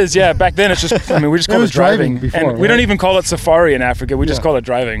 It is, yeah. Back then, it's just, I mean, we just It call it was driving driving. before, And we don't right? even call it safari in Africa. We just Yeah. call it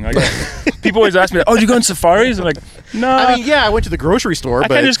driving. Like, people always ask me, oh, do you go on safaris? I'm like, no. I mean, yeah, I went to the grocery store, I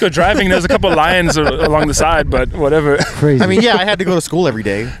but can't just go driving. There's a couple of lions along the side, but whatever. Crazy. I mean, yeah, I had to go to school every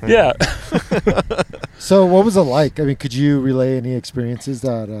day. Yeah. So what was it like? I mean, could you relay any experiences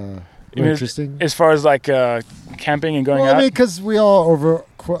that were You mean interesting? As far as like camping and going Well, out. I mean, because we all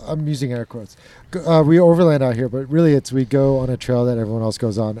I'm using air quotes. We overland out here, but really we go on a trail that everyone else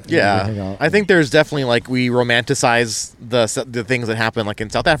goes on. And we hang Yeah, out. I think there's definitely like we romanticize the things that happen like in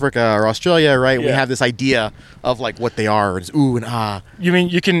South Africa or Australia, right? We Yeah. have this idea of like what they are. It's ooh and ah. You mean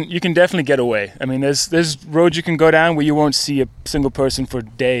you can definitely get away. I mean, there's roads you can go down where you won't see a single person for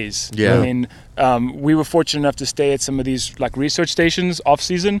days. Yeah. I mean, we were fortunate enough to stay at some of these like research stations off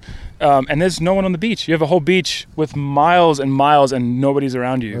season, and there's no one on the beach. You have a whole beach with miles and miles, and nobody's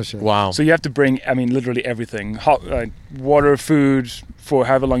around you. Oh, shit. Wow. So you have to bring, I mean, literally everything: hot, water, food for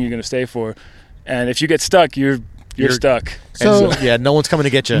however long you're going to stay for. And if you get stuck, you're stuck. So- And yeah, no one's coming to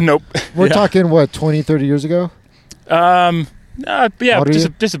get you. Nope. We're Yeah. talking, what, 20, 30 years ago? But yeah, How old are you?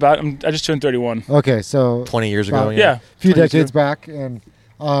 just about. I just turned 31. Okay, so 20 years ago. Wow. Yeah. a few 22. decades back. And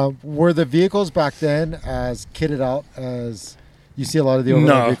were the vehicles back then as kitted out as you see a lot of the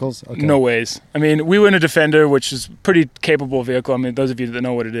overland No, vehicles? Okay. no ways. I mean, we were in a Defender, which is pretty capable vehicle. I mean, those of you that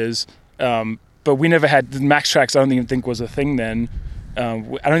know what it is. But we never had the Max Tracks. I don't even think was a thing then. I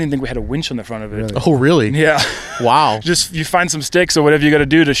don't even think we had a winch on the front of it. Really? Oh, really? Yeah, Wow. just you find some sticks or whatever you got to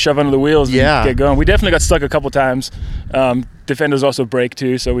do to shove under the wheels and Yeah. get going. We definitely got stuck a couple times. Defenders also break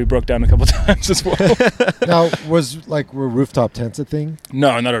too, so we broke down a couple times as well. Now, were rooftop tents a thing?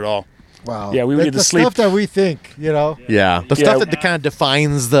 No, not at all. Wow. Yeah, we would Like either the sleep- stuff that we think, you know? Yeah. The Yeah. stuff that kind of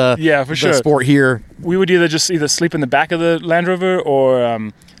defines the Yeah, for the sure. sport here. We would either sleep in the back of the Land Rover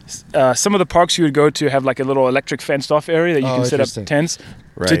or some of the parks you would go to have like a little electric fenced off area that you Oh, can set up interesting. tents to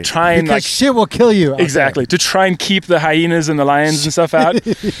Right. try and Because like shit will kill you. out there. exactly to try and keep the hyenas and the lions and stuff out.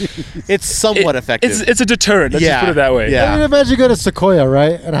 It's somewhat effective. It's a deterrent. Let's just put it that way. Yeah. I mean, imagine going to Sequoia,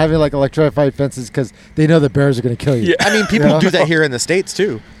 right? And having like electrified fences because they know the bears are going to kill you. Yeah. I mean, people Yeah. do that here in the States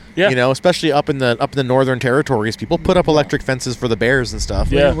too. Yeah. You know, especially up in the northern territories, people put up electric fences for the bears and stuff.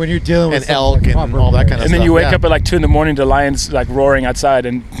 Yeah. When you're dealing with And something elk like and proper all that bears. kind of And then stuff, you wake yeah. up at like 2 a.m. to lions like roaring outside,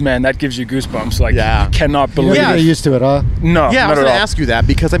 and man, that gives you goosebumps. Like, Yeah. you cannot You believe. never Yeah. get used to it, huh? No, Yeah, I not was at going to all. ask you that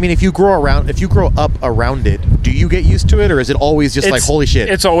because I mean, if you grow up around it, do you get used to it, or is it always just like holy shit?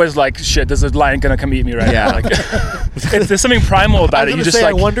 It's always like shit. There's a lion gonna come eat me right Yeah. now. Like, there's something primal I about was it. You gonna just say,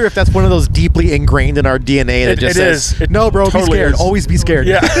 like I wonder if that's one of those deeply ingrained in our DNA that It- just it says, is. It "No, bro, totally be scared. is. Always be scared."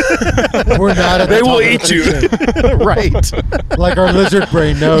 yeah. We're not at the They top will of the eat you. food chain. right. Like our lizard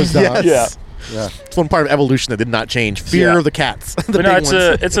brain knows that. Yes. Yeah. Yeah. It's one part of evolution that did not change. Fear Yeah. of the cats. the But no, big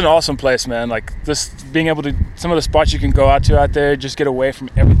ones. it's an awesome place, man. Like just being able to some of the spots you can go out to out there, just get away from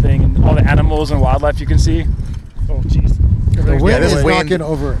everything and all the animals and wildlife you can see. Oh jeez. The wind this is wind- knocking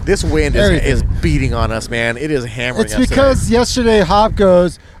over. This wind Everything. is beating on us, man. It is hammering It's us because yesterday Hop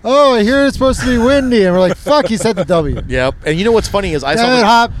goes, "Oh, I hear it's supposed to be windy," and we're like, "Fuck!" He said the W. today. Yep. And you know what's funny is Damn it,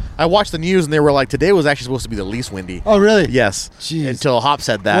 Hop. I watched the news and they were like, today was actually supposed to be the least windy. Oh, really? Yes. Jeez. Until Hop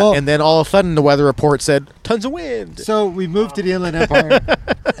said that. Well- and then all of a sudden the weather report said tons of wind. So we moved to the Inland Empire,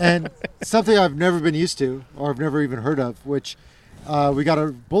 and something I've never been used to, or I've never even heard of, which we got a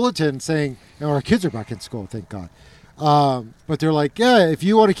bulletin saying, you know, our kids are back in school, thank God. But they're like, yeah, if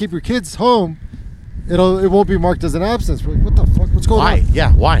you want to keep your kids home, it won't be marked as an absence. We're like, what the fuck? What's going Why? on?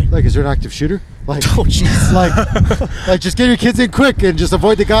 Yeah, why? Like, is there an active shooter? Like, Oh, jeez. like just get your kids in quick and just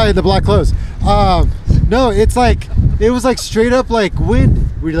avoid the guy in the black clothes. No, it was like straight up like wind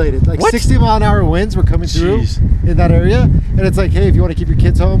related. Like What? 60-mile-an-hour winds were coming through Jeez. in that area, and it's like, hey, if you want to keep your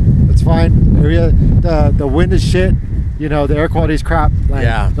kids home, that's fine. The wind is shit. you know, the air quality is crap. Like,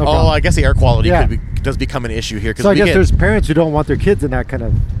 Yeah. no Oh, problem. I guess the air quality Yeah. does become an issue here. So I we guess get, there's parents who don't want their kids in that kind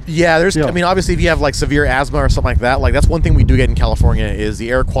of. Yeah, there's. Yeah. I mean, obviously, if you have like severe asthma or something like that, like that's one thing we do get in California is the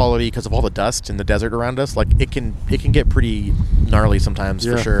air quality because of all the dust in the desert around us. Like it can get pretty gnarly sometimes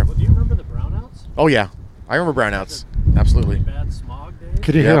Yeah. for sure. Well, do you remember the brownouts? Oh yeah, I remember brownouts. Absolutely. Bad smog days.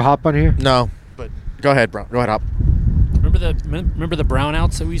 Could you Yeah. hear Hop on here? No, but go ahead, bro. Go ahead, Hop. Remember the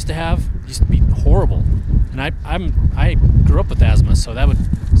brownouts that we used to have? Used to be horrible. And I grew up with asthma, so that would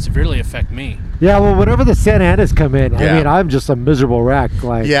severely affect me. Yeah, well, whenever the Santa Anas come in, I Yeah. mean, I'm just a miserable wreck.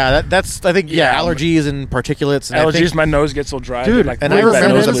 Like, Yeah, that's. I think Yeah. allergies and particulates. And I Allergies, think, my nose gets so dry. dude, like and really I whenever bad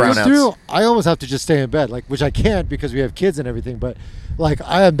remember Santa the Anas nosebleeds. comes brownouts. through, I almost have to just stay in bed, like, which I can't because we have kids and everything. But like,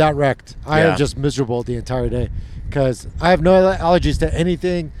 I am that wrecked. I Yeah. am just miserable the entire day because I have no allergies to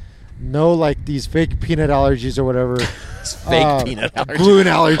anything. No, like these fake peanut allergies or whatever. fake peanut allergies.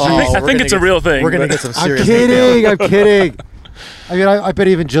 Gluten allergies. Oh, I we're think gonna it's a get- real thing, We're gonna but- get some I'm serious. kidding. I'm kidding. I mean, I bet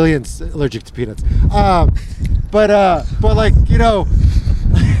even Jillian's allergic to peanuts. But like, you know,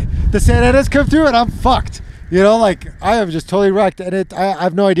 the Santa Anas come through and I'm fucked. You know, like I am just totally wrecked, and I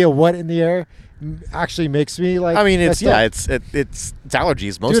have no idea what in the air actually makes me like. I mean, it's messed up. it's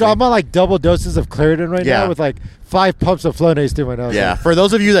allergies mostly. Dude, I'm on like double doses of Claritin right Yeah. now with like 5 pumps of Flonase through my nose. Yeah, Like, for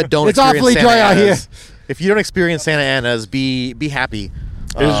those of you that don't It's experience awfully Santa dry out Anas, if you don't experience Santa Anas, be happy.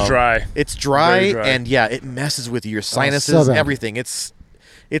 It is dry. It's dry, Very dry. and yeah, it messes with your sinuses, so bad. everything. It's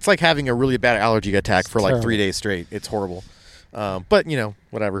like having a really bad allergy attack for like terrible. 3 days straight. It's horrible. But you know,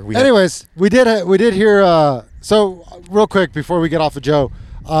 whatever. We have- Anyways, we did hear. So real quick before we get off of Joe,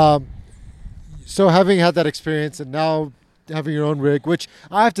 so having had that experience and now having your own rig, which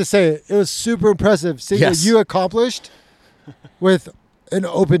I have to say it was super impressive seeing Yes. what you accomplished with an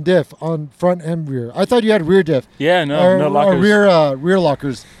open diff on front and rear. I thought you had rear diff. Yeah, no, or, no or lockers. rear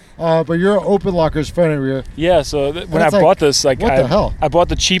lockers. But you're open lockers front and rear. Yeah, so when I it's like, bought this, like what the hell? I bought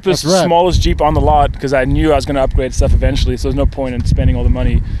the cheapest, That's rad. smallest Jeep on the lot because I knew I was going to upgrade stuff eventually. So there's no point in spending all the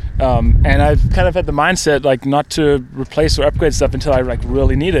money. And I've kind of had the mindset like not to replace or upgrade stuff until I like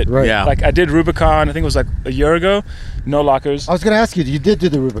really need it. Right. Yeah. Like I did Rubicon. I think it was like a year ago. No lockers. I was going to ask you, you did do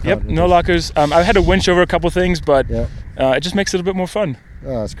the Rubicon. Yep, no lockers. I had to winch over a couple things, but Yeah. it just makes it a bit more fun.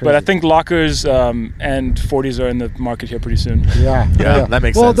 Oh, that's crazy. But I think lockers and 40s are in the market here pretty soon. Yeah. Yeah, that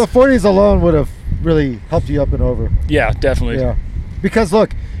makes well, sense. the 40s alone would have really helped you up and over. Yeah, definitely. Yeah. Because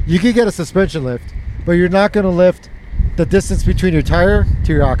look, you can get a suspension lift, but you're not going to lift the distance between your tire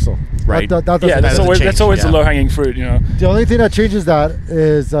to your axle. Right. That doesn't Yeah, make that's doesn't always, change, that's always yeah. the low-hanging fruit, you know. The only thing that changes that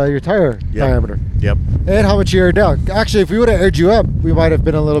is your tire Yep. diameter Yep. and how much you air down. Actually, if we would have aired you up, we might have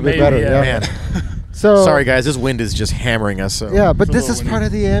been a little bit Maybe, better. yeah. Man, So sorry guys, this wind is just hammering us. So Yeah, but It's a this little is windy. part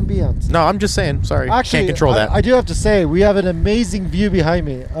of the ambience. No, I'm just saying. Sorry, Actually, can't control that. I do have to say, we have an amazing view behind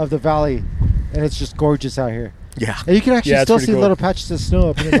me of the valley, and it's just gorgeous out here. yeah. And you can actually Yeah, it's still pretty see cool. little patches of snow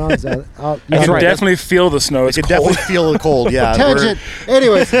up in the mountains out. I That's can right. definitely feel the snow. I It's can cold. definitely feel the cold. Yeah. Tangent.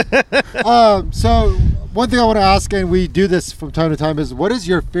 Anyways, so one thing I want to ask, and we do this from time to time, is what is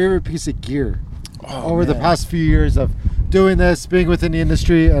your favorite piece of gear over the past few years of doing this, being within the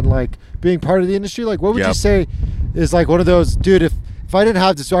industry, and like being part of the industry? Like, what would you Yep. say is like one of those, dude? If I didn't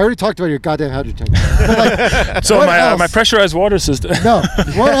have this, so I already talked about your goddamn hydro tank. But like, So what my else? my pressurized water system. No.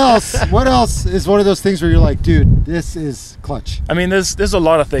 What else? What else is one of those things where you're like, dude, this is clutch? I mean, there's a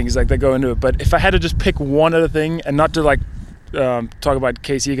lot of things like that go into it, but if I had to just pick one other thing, and not to like talk about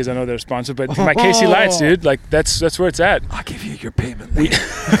KC because I know they're sponsored, but my KC lights, dude, like that's where it's at. I'll give you your payment.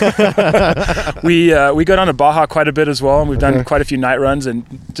 We go down to Baja quite a bit as well, and we've Okay. done quite a few night runs, and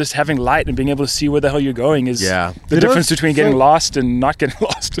just having light and being able to see where the hell you're going is Yeah. the You know, difference between getting so- lost and not getting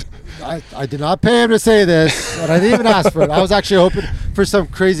lost. I did not pay him to say this, and I didn't even ask for it. I was actually hoping for some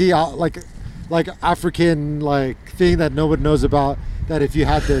crazy like African like thing that no one knows about. That if you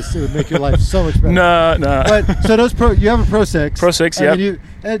had this, it would make your life so much better. No. But so those you have a Pro 6. Pro 6, and yep.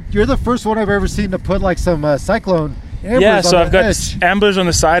 then and you're the first one I've ever seen to put like some Cyclone ambers Yeah, on so the I've got edge. amblers on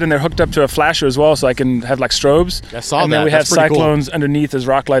the side, and they're hooked up to a flasher as well, so I can have like strobes. I saw and that. then we have That's pretty cool. cyclones underneath as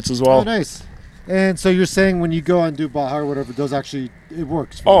rock lights as well. Oh, nice. And so you're saying when you go and do Baja or whatever, those actually it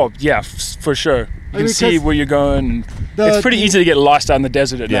works. for Oh you. yeah, for sure. You mean, can see 'cause where you're going. the- It's pretty the- easy to get lost out in the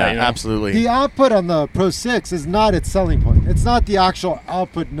desert at Yeah, night. You know? absolutely. The output on the Pro 6 is not its selling point. It's not the actual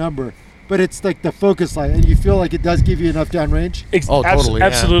output number, but it's like the focus light, and you feel like it does give you enough downrange. Oh, totally, yeah.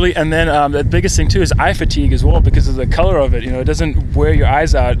 Absolutely. And then the biggest thing too is eye fatigue as well because of the color of it. You know, it doesn't wear your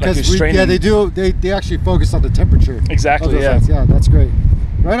eyes out like you're straining. yeah, they do. They actually focus on the temperature. Exactly, of those yeah. lights. Yeah, that's great.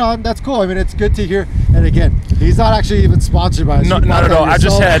 Right on. That's cool. I mean, it's good to hear. And again, he's not actually even sponsored by us. No, You not bought at that all. I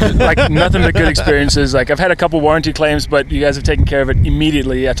just yourself. had like nothing but good experiences. Like I've had a couple warranty claims, but you guys have taken care of it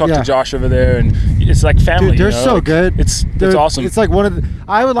immediately. I talked Yeah. to Josh over there, and it's like family. Dude, they're you know? so Like, good. It's They're- awesome. It's like one of the.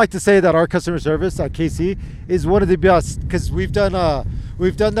 I would like to say that our customer service at KC is one of the best because we've done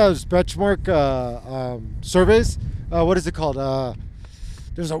those benchmark surveys. What is it called?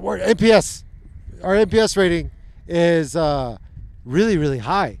 There's a word, NPS. Our NPS rating is really, really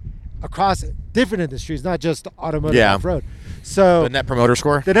high across different industries, not just automotive Yeah. off-road. So The Net Promoter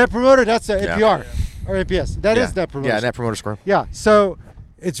Score. the Net Promoter, that's the Yeah. NPR or NPS. That is yeah. Net Promoter. Yeah, Net Promoter Score. Yeah, so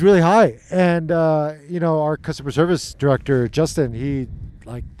it's really high, and our customer service director Justin,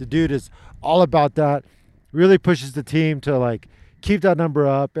 the dude is all about that. Really pushes the team to like keep that number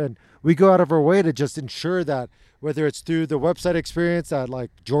up, and we go out of our way to just ensure that whether it's through the website experience that like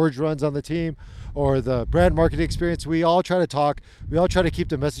George runs on the team, or the brand marketing experience, we all try to talk. We all try to keep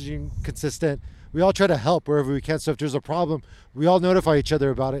the messaging consistent. We all try to help wherever we can. So if there's a problem, we all notify each other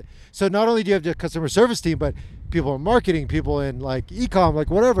about it. So not only do you have the customer service team, but people in marketing, people in like e-com, like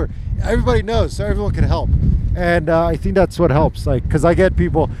whatever, everybody knows, so everyone can help. And I think that's what helps. Like, cause I get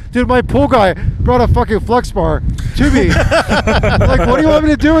people, dude, my pool guy brought a fucking flex bar to me. Like, what do you want me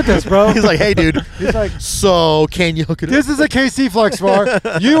to do with this, bro? He's like, hey, dude. He's like, So can you hook it up? this is a KC flex bar.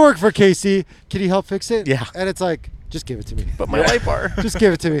 You work for KC. Can you help fix it? Yeah. And it's like, just give it to me. But my light bar. Just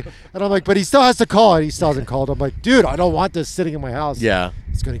give it to me. And I'm like, but he still has to call, and he still hasn't called. I'm like, dude, I don't want this sitting in my house. Yeah.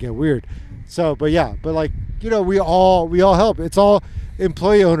 It's gonna get weird. So, but like, we all help. It's all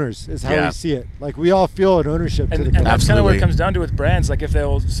employee owners is how Yeah. we see it. Like we all feel an ownership to And, the and company. that's kind of what Absolutely. it comes down to with brands. Like if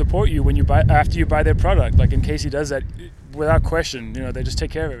they'll support you when you buy after you buy their product. Like in case he does that without question, they just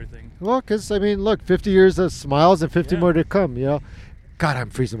take care of everything. Well, because I mean, look, 50 years of smiles and 50 Yeah. more to come. God, I'm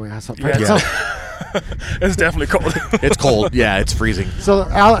freezing my ass off. Yeah. Right Yeah. now. It's definitely cold. It's cold. Yeah, it's freezing. So,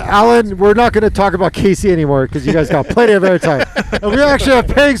 Alan, we're not going to talk about KC anymore because you guys got plenty of airtime. And we actually have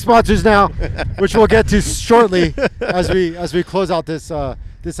paying sponsors now, which we'll get to shortly as we close out this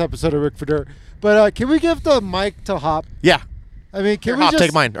episode of Rick for Dirt. But can we give the mic to Hop? Yeah. I mean, can Here, we Hop, just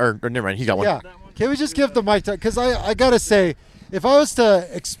take mine. Or never mind. He got one. Yeah. Can we just give the mic to? Because I gotta say, if I was to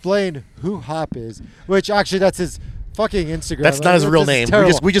explain who Hop is, which actually that's his fucking Instagram. That's not his real This is name.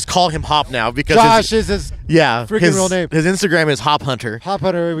 terrible. We just call him Hop now because Josh is his freaking his real name. His Instagram is Hop Hunter. Hop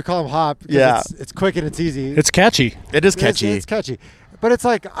Hunter. We call him Hop. Because Yeah. It's quick and it's easy. It's catchy. It is catchy. It's catchy. But it's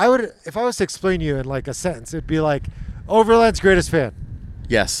like if I was to explain you in like a sentence, it'd be like Overland's greatest fan.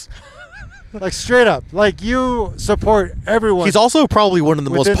 Yes. Like straight up. Like you support everyone. He's also probably one of the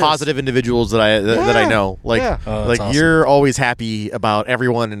most Within this. positive individuals that I Yeah. know. Like, Yeah. Oh, that's like awesome. you're always happy about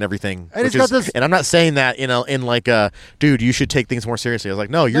everyone and everything. And which he's got is- this- and I'm not saying that in like a dude, you should take things more seriously. I was like,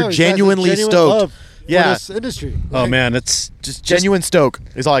 no, you're No, he has a genuinely genuine stoked. love for Yeah. this industry. Oh Like, man, it's Just genuine stoke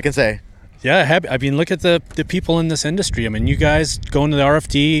is all I can say. yeah. Happy. I mean, look at the people in this industry. I mean, you guys going to the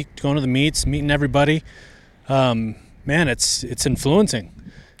RFD, going to the meets, meeting everybody. Man, it's influencing,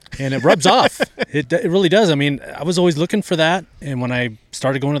 and it rubs off. It really does. I mean, I was always looking for that, and when I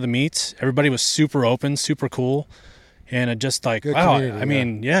started going to the meets, everybody was super open, super cool, and it just like Good wow. community, I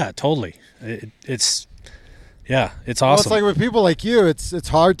mean, yeah, totally. It's awesome. Well, it's like with people like you, it's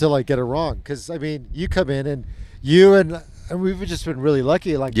hard to like get it wrong because I mean, you come in and you and we've just been really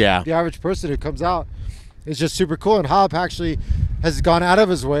lucky. Like Yeah. the average person who comes out is just super cool. And Hop actually has gone out of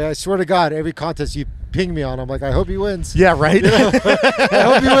his way. I swear to God, every contest you ping me on, I'm like, I hope he wins. Yeah, right. I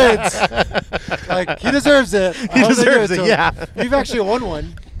hope he wins. Like he deserves it. I He hope they give deserves to it, him. yeah. You've actually won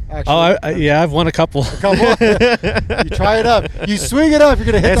one. Actually. oh, yeah, I've won a couple. Come on. You try it up. You swing it up. You're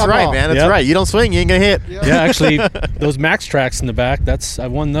gonna hit That's that right, ball. man. That's Yep. right. You don't swing, you ain't gonna hit. Yeah, actually, those Max tracks in the back. I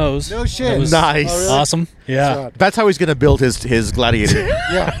won those. No shit. That was Nice. Oh, really? awesome. Yeah. So, That's how he's gonna build his gladiator.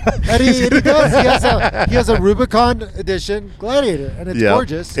 yeah, and he does. He has a Rubicon edition Gladiator, and it's Yeah.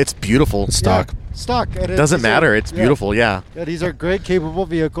 gorgeous. It's beautiful. Stock. Yeah, stock. And Doesn't these are- matter. It's yeah. beautiful. Yeah. Yeah, these are great, capable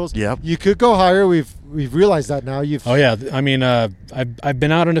vehicles. Yep. You could go higher. We've realized that now. Oh yeah, I mean, I've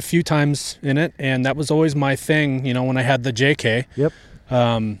been out in a few times in it, and that was always my thing. When I had the JK, Yep.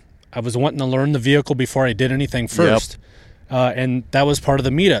 I was wanting to learn the vehicle before I did anything first, and that was part of the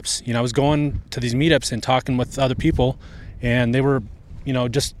meetups. I was going to these meetups and talking with other people, and they were,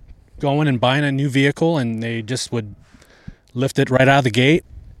 just going and buying a new vehicle, and they just would lift it right out of the gate,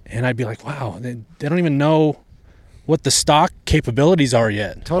 and I'd be like, wow, they don't even know what the stock capabilities are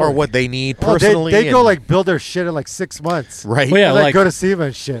yet. Totally. Or what they need Oh, personally. they go and- like build their shit in like 6 months. right. Well, yeah, And, like, like go to SEMA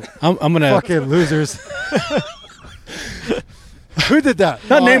and shit. I'm gonna Fucking losers. Who did that?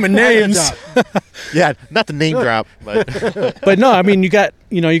 Not Oh, naming I did names. that. Yeah, not the name drop, but But no, I mean, you go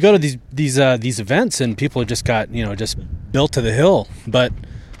to these events and people just got just built to the hill. But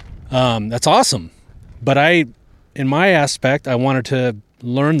That's awesome. But in my aspect, I wanted to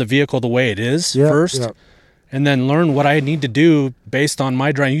learn the vehicle the way it is first, and then learn what I need to do based on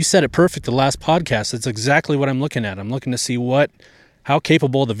my driving. You said it perfect the last podcast. It's exactly what I'm looking at. I'm looking to see how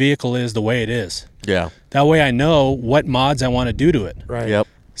capable the vehicle is the way it is. Yeah. That way I know what mods I want to do to it. Right. Yep.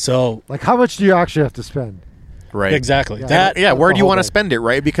 So Like, how much do you actually have to spend? Right. exactly. Yeah. That Yeah, where do you whole want to thing. spend it,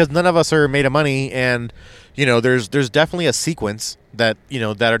 right? Because none of us are made of money, and there's definitely a sequence that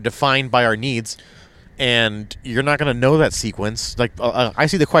that are defined by our needs, and you're not going to know that sequence. Like I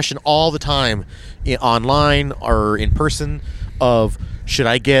see the question all the time, online or in person, of should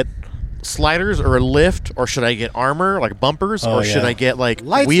I get sliders or a lift, or should I get armor like bumpers, or should yeah. I get like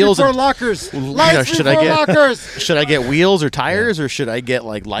Lights wheels before and lockers. you know, Lights should I before get- lockers. should I get wheels or tires, or should I get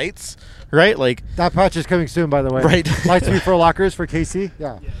like lights? Right, like. That patch is coming soon, by the way. Right. Lights before lockers for KC.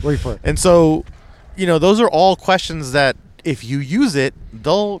 Yeah. Wait for it. And so, those are all questions that if you use it,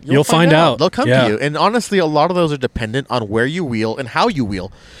 you'll find out. They'll come Yeah. to you. And honestly, a lot of those are dependent on where you wheel and how you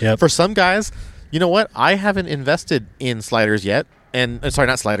wheel. Yep. For some guys, you know what? I haven't invested in sliders yet. And sorry,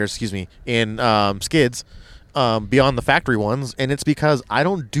 not sliders, excuse me, in skids beyond the factory ones. And it's because I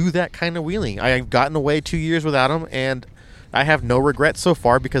don't do that kind of wheeling. I've gotten away 2 years without them, and I have no regrets so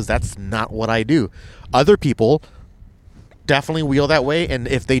far because that's not what I do. Other people definitely wheel that way, and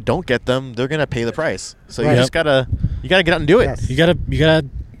if they don't get them, they're gonna pay the price. So Right. you just gotta get out and do it, Yes. you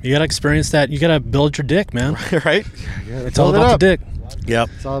gotta experience that. You gotta build your dick, man. right? Yeah, It's all build it about up. the dick. Yep.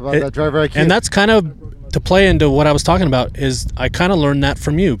 It's all about It- that driver IQ. And that's kind of to play into what I was talking about. Is I kind of learned that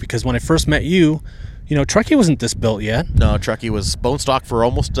from you, because when I first met you, Truckee wasn't this built yet. No, Truckee was bone stock for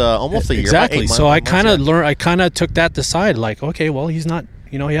almost a year. about Exactly. 8 So I months, kind of yeah. learned. I kind of took that to side. Like, okay, well, he's not.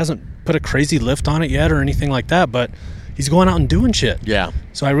 He hasn't put a crazy lift on it yet or anything like that, but he's going out and doing shit. Yeah.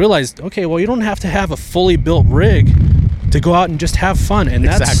 So I realized, okay, well, you don't have to have a fully built rig to go out and just have fun. And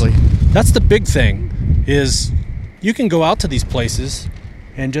Exactly. that's the big thing, is you can go out to these places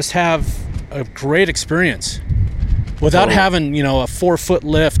and just have a great experience without Totally. having, a 4-foot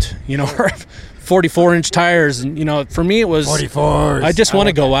lift, or 44-inch tires. And, for me, it was 44s. I just want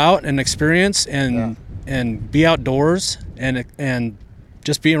to go out and experience and be outdoors and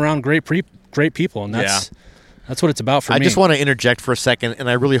just be around great people. And that's what it's about for me. I just want to interject for a second, and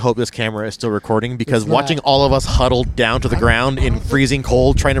I really hope this camera is still recording, because It's not. watching all of us huddled down to the ground in freezing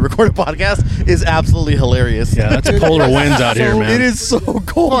cold trying to record a podcast is absolutely hilarious. Yeah, that's polar winds out here, man. It is so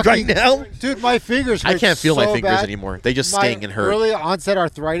cold right now. Dude, my fingers hurt I can't feel my so fingers bad. anymore. They just My sting and hurt. early onset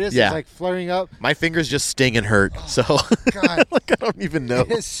arthritis Yeah. is like flaring up. My fingers just sting and hurt. So God. like, I don't even know.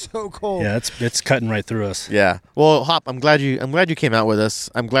 It's so cold. Yeah, it's cutting right through us. Yeah. Well, Hop, I'm glad you came out with us.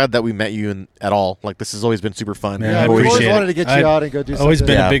 I'm glad that we met you at all. Like, this has always been super fun. Man, Yeah, I we always appreciate wanted it. to get you I've out and go do something. Always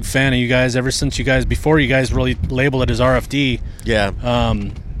been Yeah. a big fan of you guys ever since before you guys really labeled it as RFD. Yeah.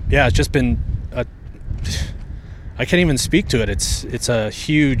 Yeah, it's just been I can't even speak to it. It's a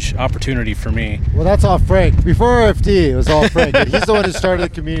huge opportunity for me. Well, that's all Frank. Before RFD, it was all Frank. And he's the one who started the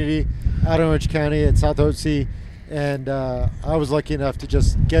community out in Orange County at South OC. And I was lucky enough to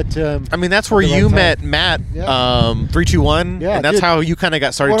just get to him. I mean, that's where at the you right met time. Matt, Yeah. 321, Yeah, and that's dude. how you kind of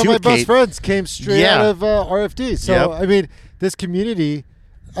got started One of too my with best Kate. friends came straight Yeah. out of RFD. So, Yep. I mean, this community,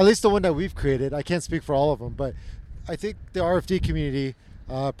 at least the one that we've created, I can't speak for all of them, but I think the RFD community,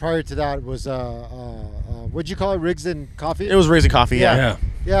 prior to that, was, what'd you call it, Rigs and Coffee? It was Raising Coffee, yeah. Yeah.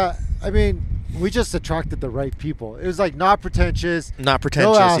 Yeah, I mean, we just attracted the right people. It was like not pretentious, Not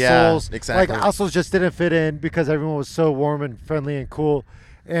pretentious, no assholes. yeah, exactly. Like assholes just didn't fit in because everyone was so warm and friendly and cool.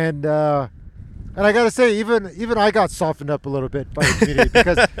 And I gotta say, even I got softened up a little bit by the community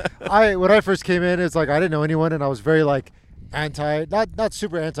because when I first came in, it's like I didn't know anyone and I was very like anti, not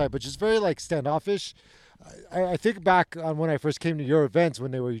super anti, but just very like standoffish. I think back on when I first came to your events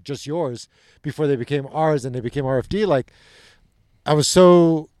when they were just yours before they became ours and they became RFD. Like I was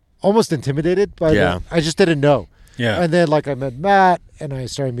so almost intimidated by Yeah. them. I just didn't know. Yeah. And then like I met Matt and I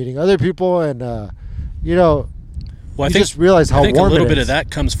started meeting other people and you know, Well, you just realize how I think warm a little it bit is. of that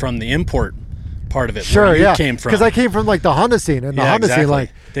comes from the import part of it. Sure, where you yeah. came from. Because I came from like the Honda scene and the Yeah, Honda exactly. scene, like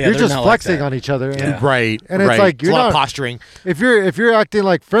Yeah, you're they're just not like flexing that. on each other. And Yeah. Right, And it's right. like, you're a lot of not- posturing. if you're acting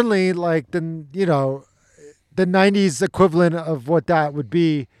like friendly, like then you know, the '90s equivalent of what that would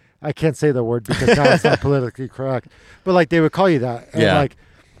be. I can't say the word because now it's not politically correct, but like they would call you that. And Yeah. like,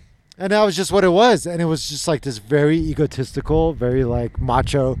 and that was just what it was, and it was just like this very egotistical, very like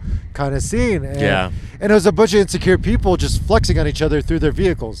macho kind of scene. And, Yeah. and it was a bunch of insecure people just flexing on each other through their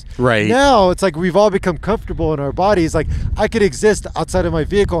vehicles. Right. Now it's like we've all become comfortable in our bodies. Like I could exist outside of my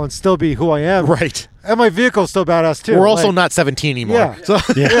vehicle and still be who I am. Right. And my vehicle's still badass too. We're also Like, not 17 anymore. Yeah. So,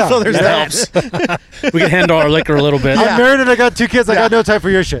 Yeah. so there's Yeah. that. We can handle our liquor a little bit. I'm married and I got 2 kids. I got no time for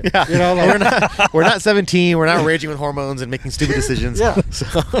your shit. You know, like, We're not 17. We're not raging with hormones and making stupid decisions. Yeah.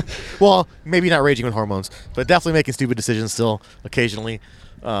 So, well, maybe not raging with hormones, but definitely making stupid decisions still occasionally.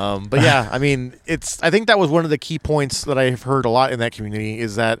 But yeah, I mean, I think that was one of the key points that I've heard a lot in that community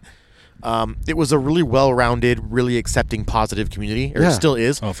is that it was a really well-rounded, really accepting, positive community, or Yeah. it still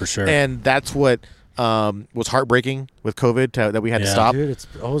is. Oh, for sure. And that's what was heartbreaking with COVID that we had to Yeah. stop. dude, it's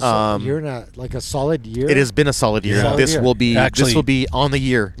almost a year and like a solid year. It has been a solid year. Solid This year. will be Actually- on the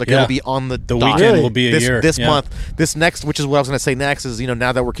year. Like Yeah. it'll be on the The dot. weekend Really? will be a this year. this Yeah. month. This next, which is what I was going to say next, is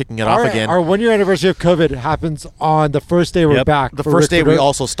now that we're kicking it off again. Our 1-year anniversary of COVID happens on the first day we're Yep. back. The for first day Rick we Fedor.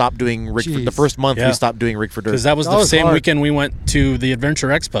 also stopped doing Rick. The Jeez. first month we Yeah. stopped doing Rick for Dirt. Because that was That the was same hard. weekend we went to the Adventure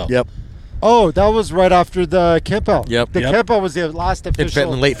Expo. Yep. Oh, that was right after the camp out. Yep. The Yep. camp out was the last In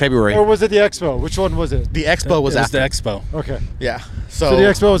official. late February. Or was it the expo? Which one was it? The expo was It was after. the Expo. Okay. Yeah. So the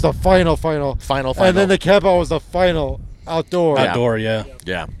expo was the final. Final. And then the camp out was the final outdoor. Yeah. Outdoor, yeah.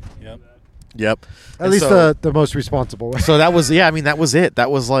 Yeah. Yep. Yep. At And least so, the most responsible way. So that was that was it. That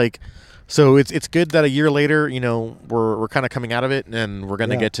was like. So it's good that a year later, we're kind of coming out of it, and we're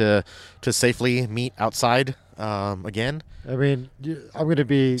gonna Yeah. get to safely meet outside again. I mean, I'm going to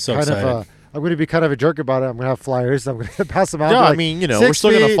be So kind excited. of I'm going to be kind of a jerk about it. I'm going to have flyers. I'm going to pass them out. No, Be I like, mean, we're 6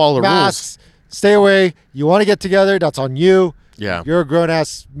 still gonna feet, follow the masks, Stay away. You want to get together? That's on you. Yeah. You're a grown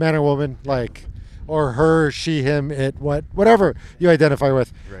ass man or woman, or her, she, him, it, whatever you identify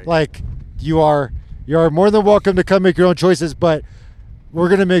with. Right. Like you are more than welcome to come make your own choices, but we're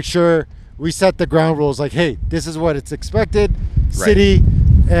gonna make sure we set the ground rules. Like, hey, this is what it's expected, city,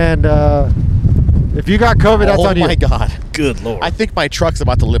 and if you got COVID, that's on you. Oh my God. Good Lord. I think my truck's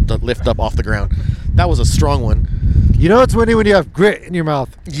about to lift up off the ground. That was a strong one. You know it's windy when you have grit in your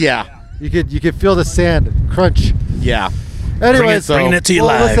mouth. Yeah. You could feel the sand crunch. Yeah. Anyways, bringing it to you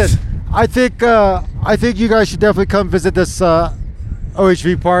live. Listen, I think you guys should definitely come visit this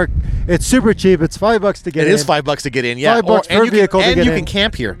OHV park. It's super cheap. It's $5 to get It in. is $5 to get in. Yeah. $5 per and you vehicle to can, get you in. can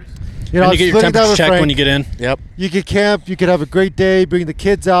camp here. You know, and you get your temperature checked when you get in. Yep. You could camp. You could have a great day. Bring the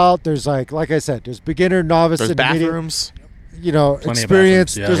kids out. There's like I said, there's beginner, novice, There's intermediate. bathrooms. You know, Plenty of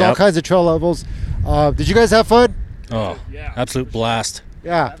experience. bathrooms, yeah. There's all Yep. kinds of trail levels. Did you guys have fun? Oh, absolute blast.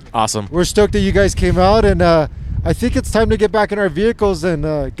 Yeah, Awesome. we're stoked that you guys came out, and I think it's time to get back in our vehicles and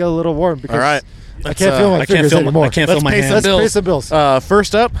get a little warm because All right. I Let's, can't feel my I can't fingers feel anymore. my, I can't feel Let's my pay some hands. Let's pay bills. some bills.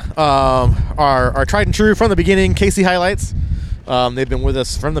 First up, our tried and true from the beginning, Casey highlights. They've been with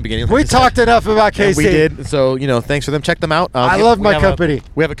us from the beginning. We talked enough about And KC. we did. So thanks for them. Check them out. I love my company.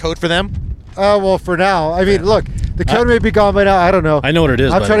 We have a code for them. Well, for now, I mean, look, the code may be gone by now. I don't know. I know what it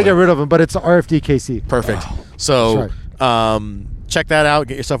is. I'm by trying to the get way. rid of them, but it's RFD KC. Perfect. So That's check that out.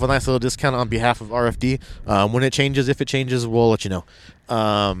 Get yourself a nice little discount on behalf of RFD. When it changes, if it changes, we'll let you know.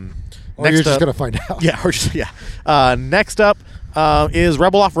 Or you're just gonna find out. Yeah. Next up is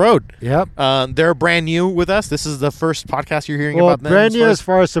Rebel Off Road. Yep. They're brand new with us. This is the first podcast you're hearing Well, about them. brand new as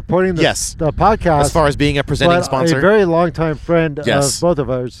far as supporting the, Yes. the podcast. as far as being a presenting but sponsor. a very long time friend Yes. of both of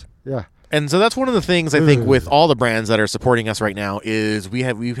ours. Yeah. And so that's one of the things I think with all the brands that are supporting us right now is we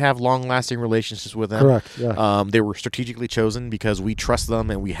have long lasting relationships with them. Correct, yeah. They were strategically chosen because we trust them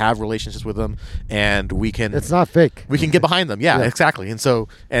and we have relationships with them, and we can It's not fake. get behind them. Yeah, Yeah. exactly.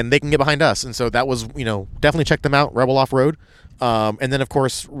 And they can get behind us. And so that was definitely check them out. Rebel Off Road. And then of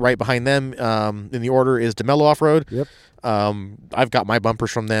course right behind them in the order is DeMello Off Road. Yep. I've got my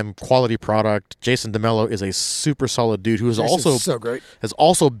bumpers from them. Quality product. Jason DeMello is a super solid dude who is also so great. has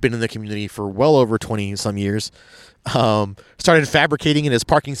also been in the community for well over 20 some years. Started fabricating in his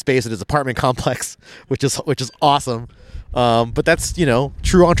parking space at his apartment complex, which is awesome. But that's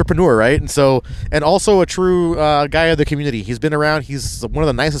true entrepreneur, right? And also a true guy of the community. He's been around. He's one of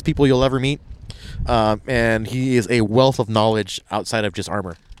the nicest people you'll ever meet, and he is a wealth of knowledge outside of just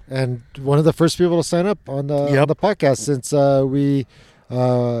armor. And one of the first people to sign up on the podcast since we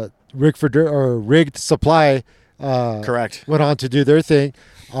Rigged Supply Correct. went on to do their thing.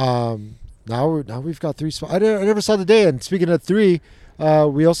 Now we've got 3 spots. I never saw the day. And speaking of 3,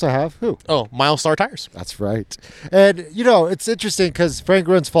 we also have who? Oh, Milestar Tires. That's right. And, it's interesting because Frank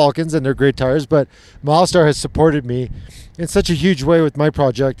runs Falcons and they're great tires, but Milestar has supported me in such a huge way with my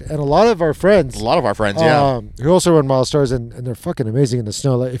project. And a lot of our friends, A lot of our friends, yeah. who also run Milestars, and they're fucking amazing in the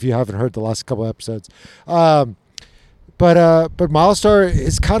snow, if you haven't heard the last couple episodes. But Milestar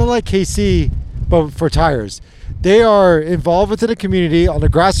is kind of like KC, but for tires. They are involved within the community on the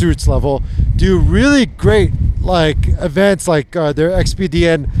grassroots level, do really great like events like their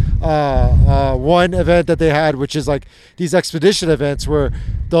XPDN one event that they had, which is like these expedition events where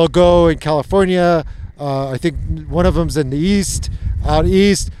they'll go in California. I think one of them's in the out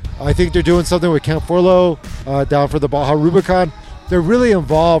east. I think they're doing something with Camp Forlo down for the Baja Rubicon. They're really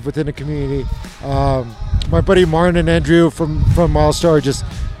involved within the community. My buddy Martin and Andrew from Milestar are just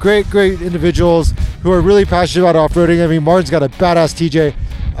great individuals who are really passionate about off-roading. I mean, Martin's got a badass TJ.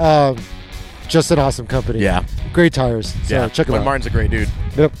 Just an awesome company. Yeah. Great tires. So check them out. Martin's a great dude.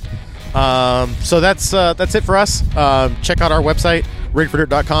 Yep. So that's it for us. Check out our website,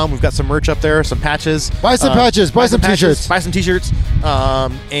 rigfordirt.com. We've got some merch up there, some patches. Buy some patches. Buy some t-shirts. Buy some t-shirts.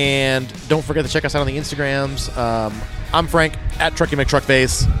 And don't forget to check us out on the Instagrams. I'm Frank at Trucky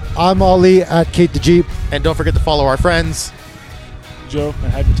McTruckface. I'm Ali at Kate the Jeep. And don't forget to follow our friends. Joe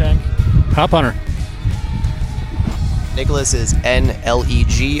at Hydro Tank. Hop Hunter. Nicholas is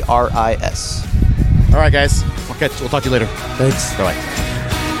NLEGRIS. All right, guys. We'll talk to you later. Thanks. Bye-bye.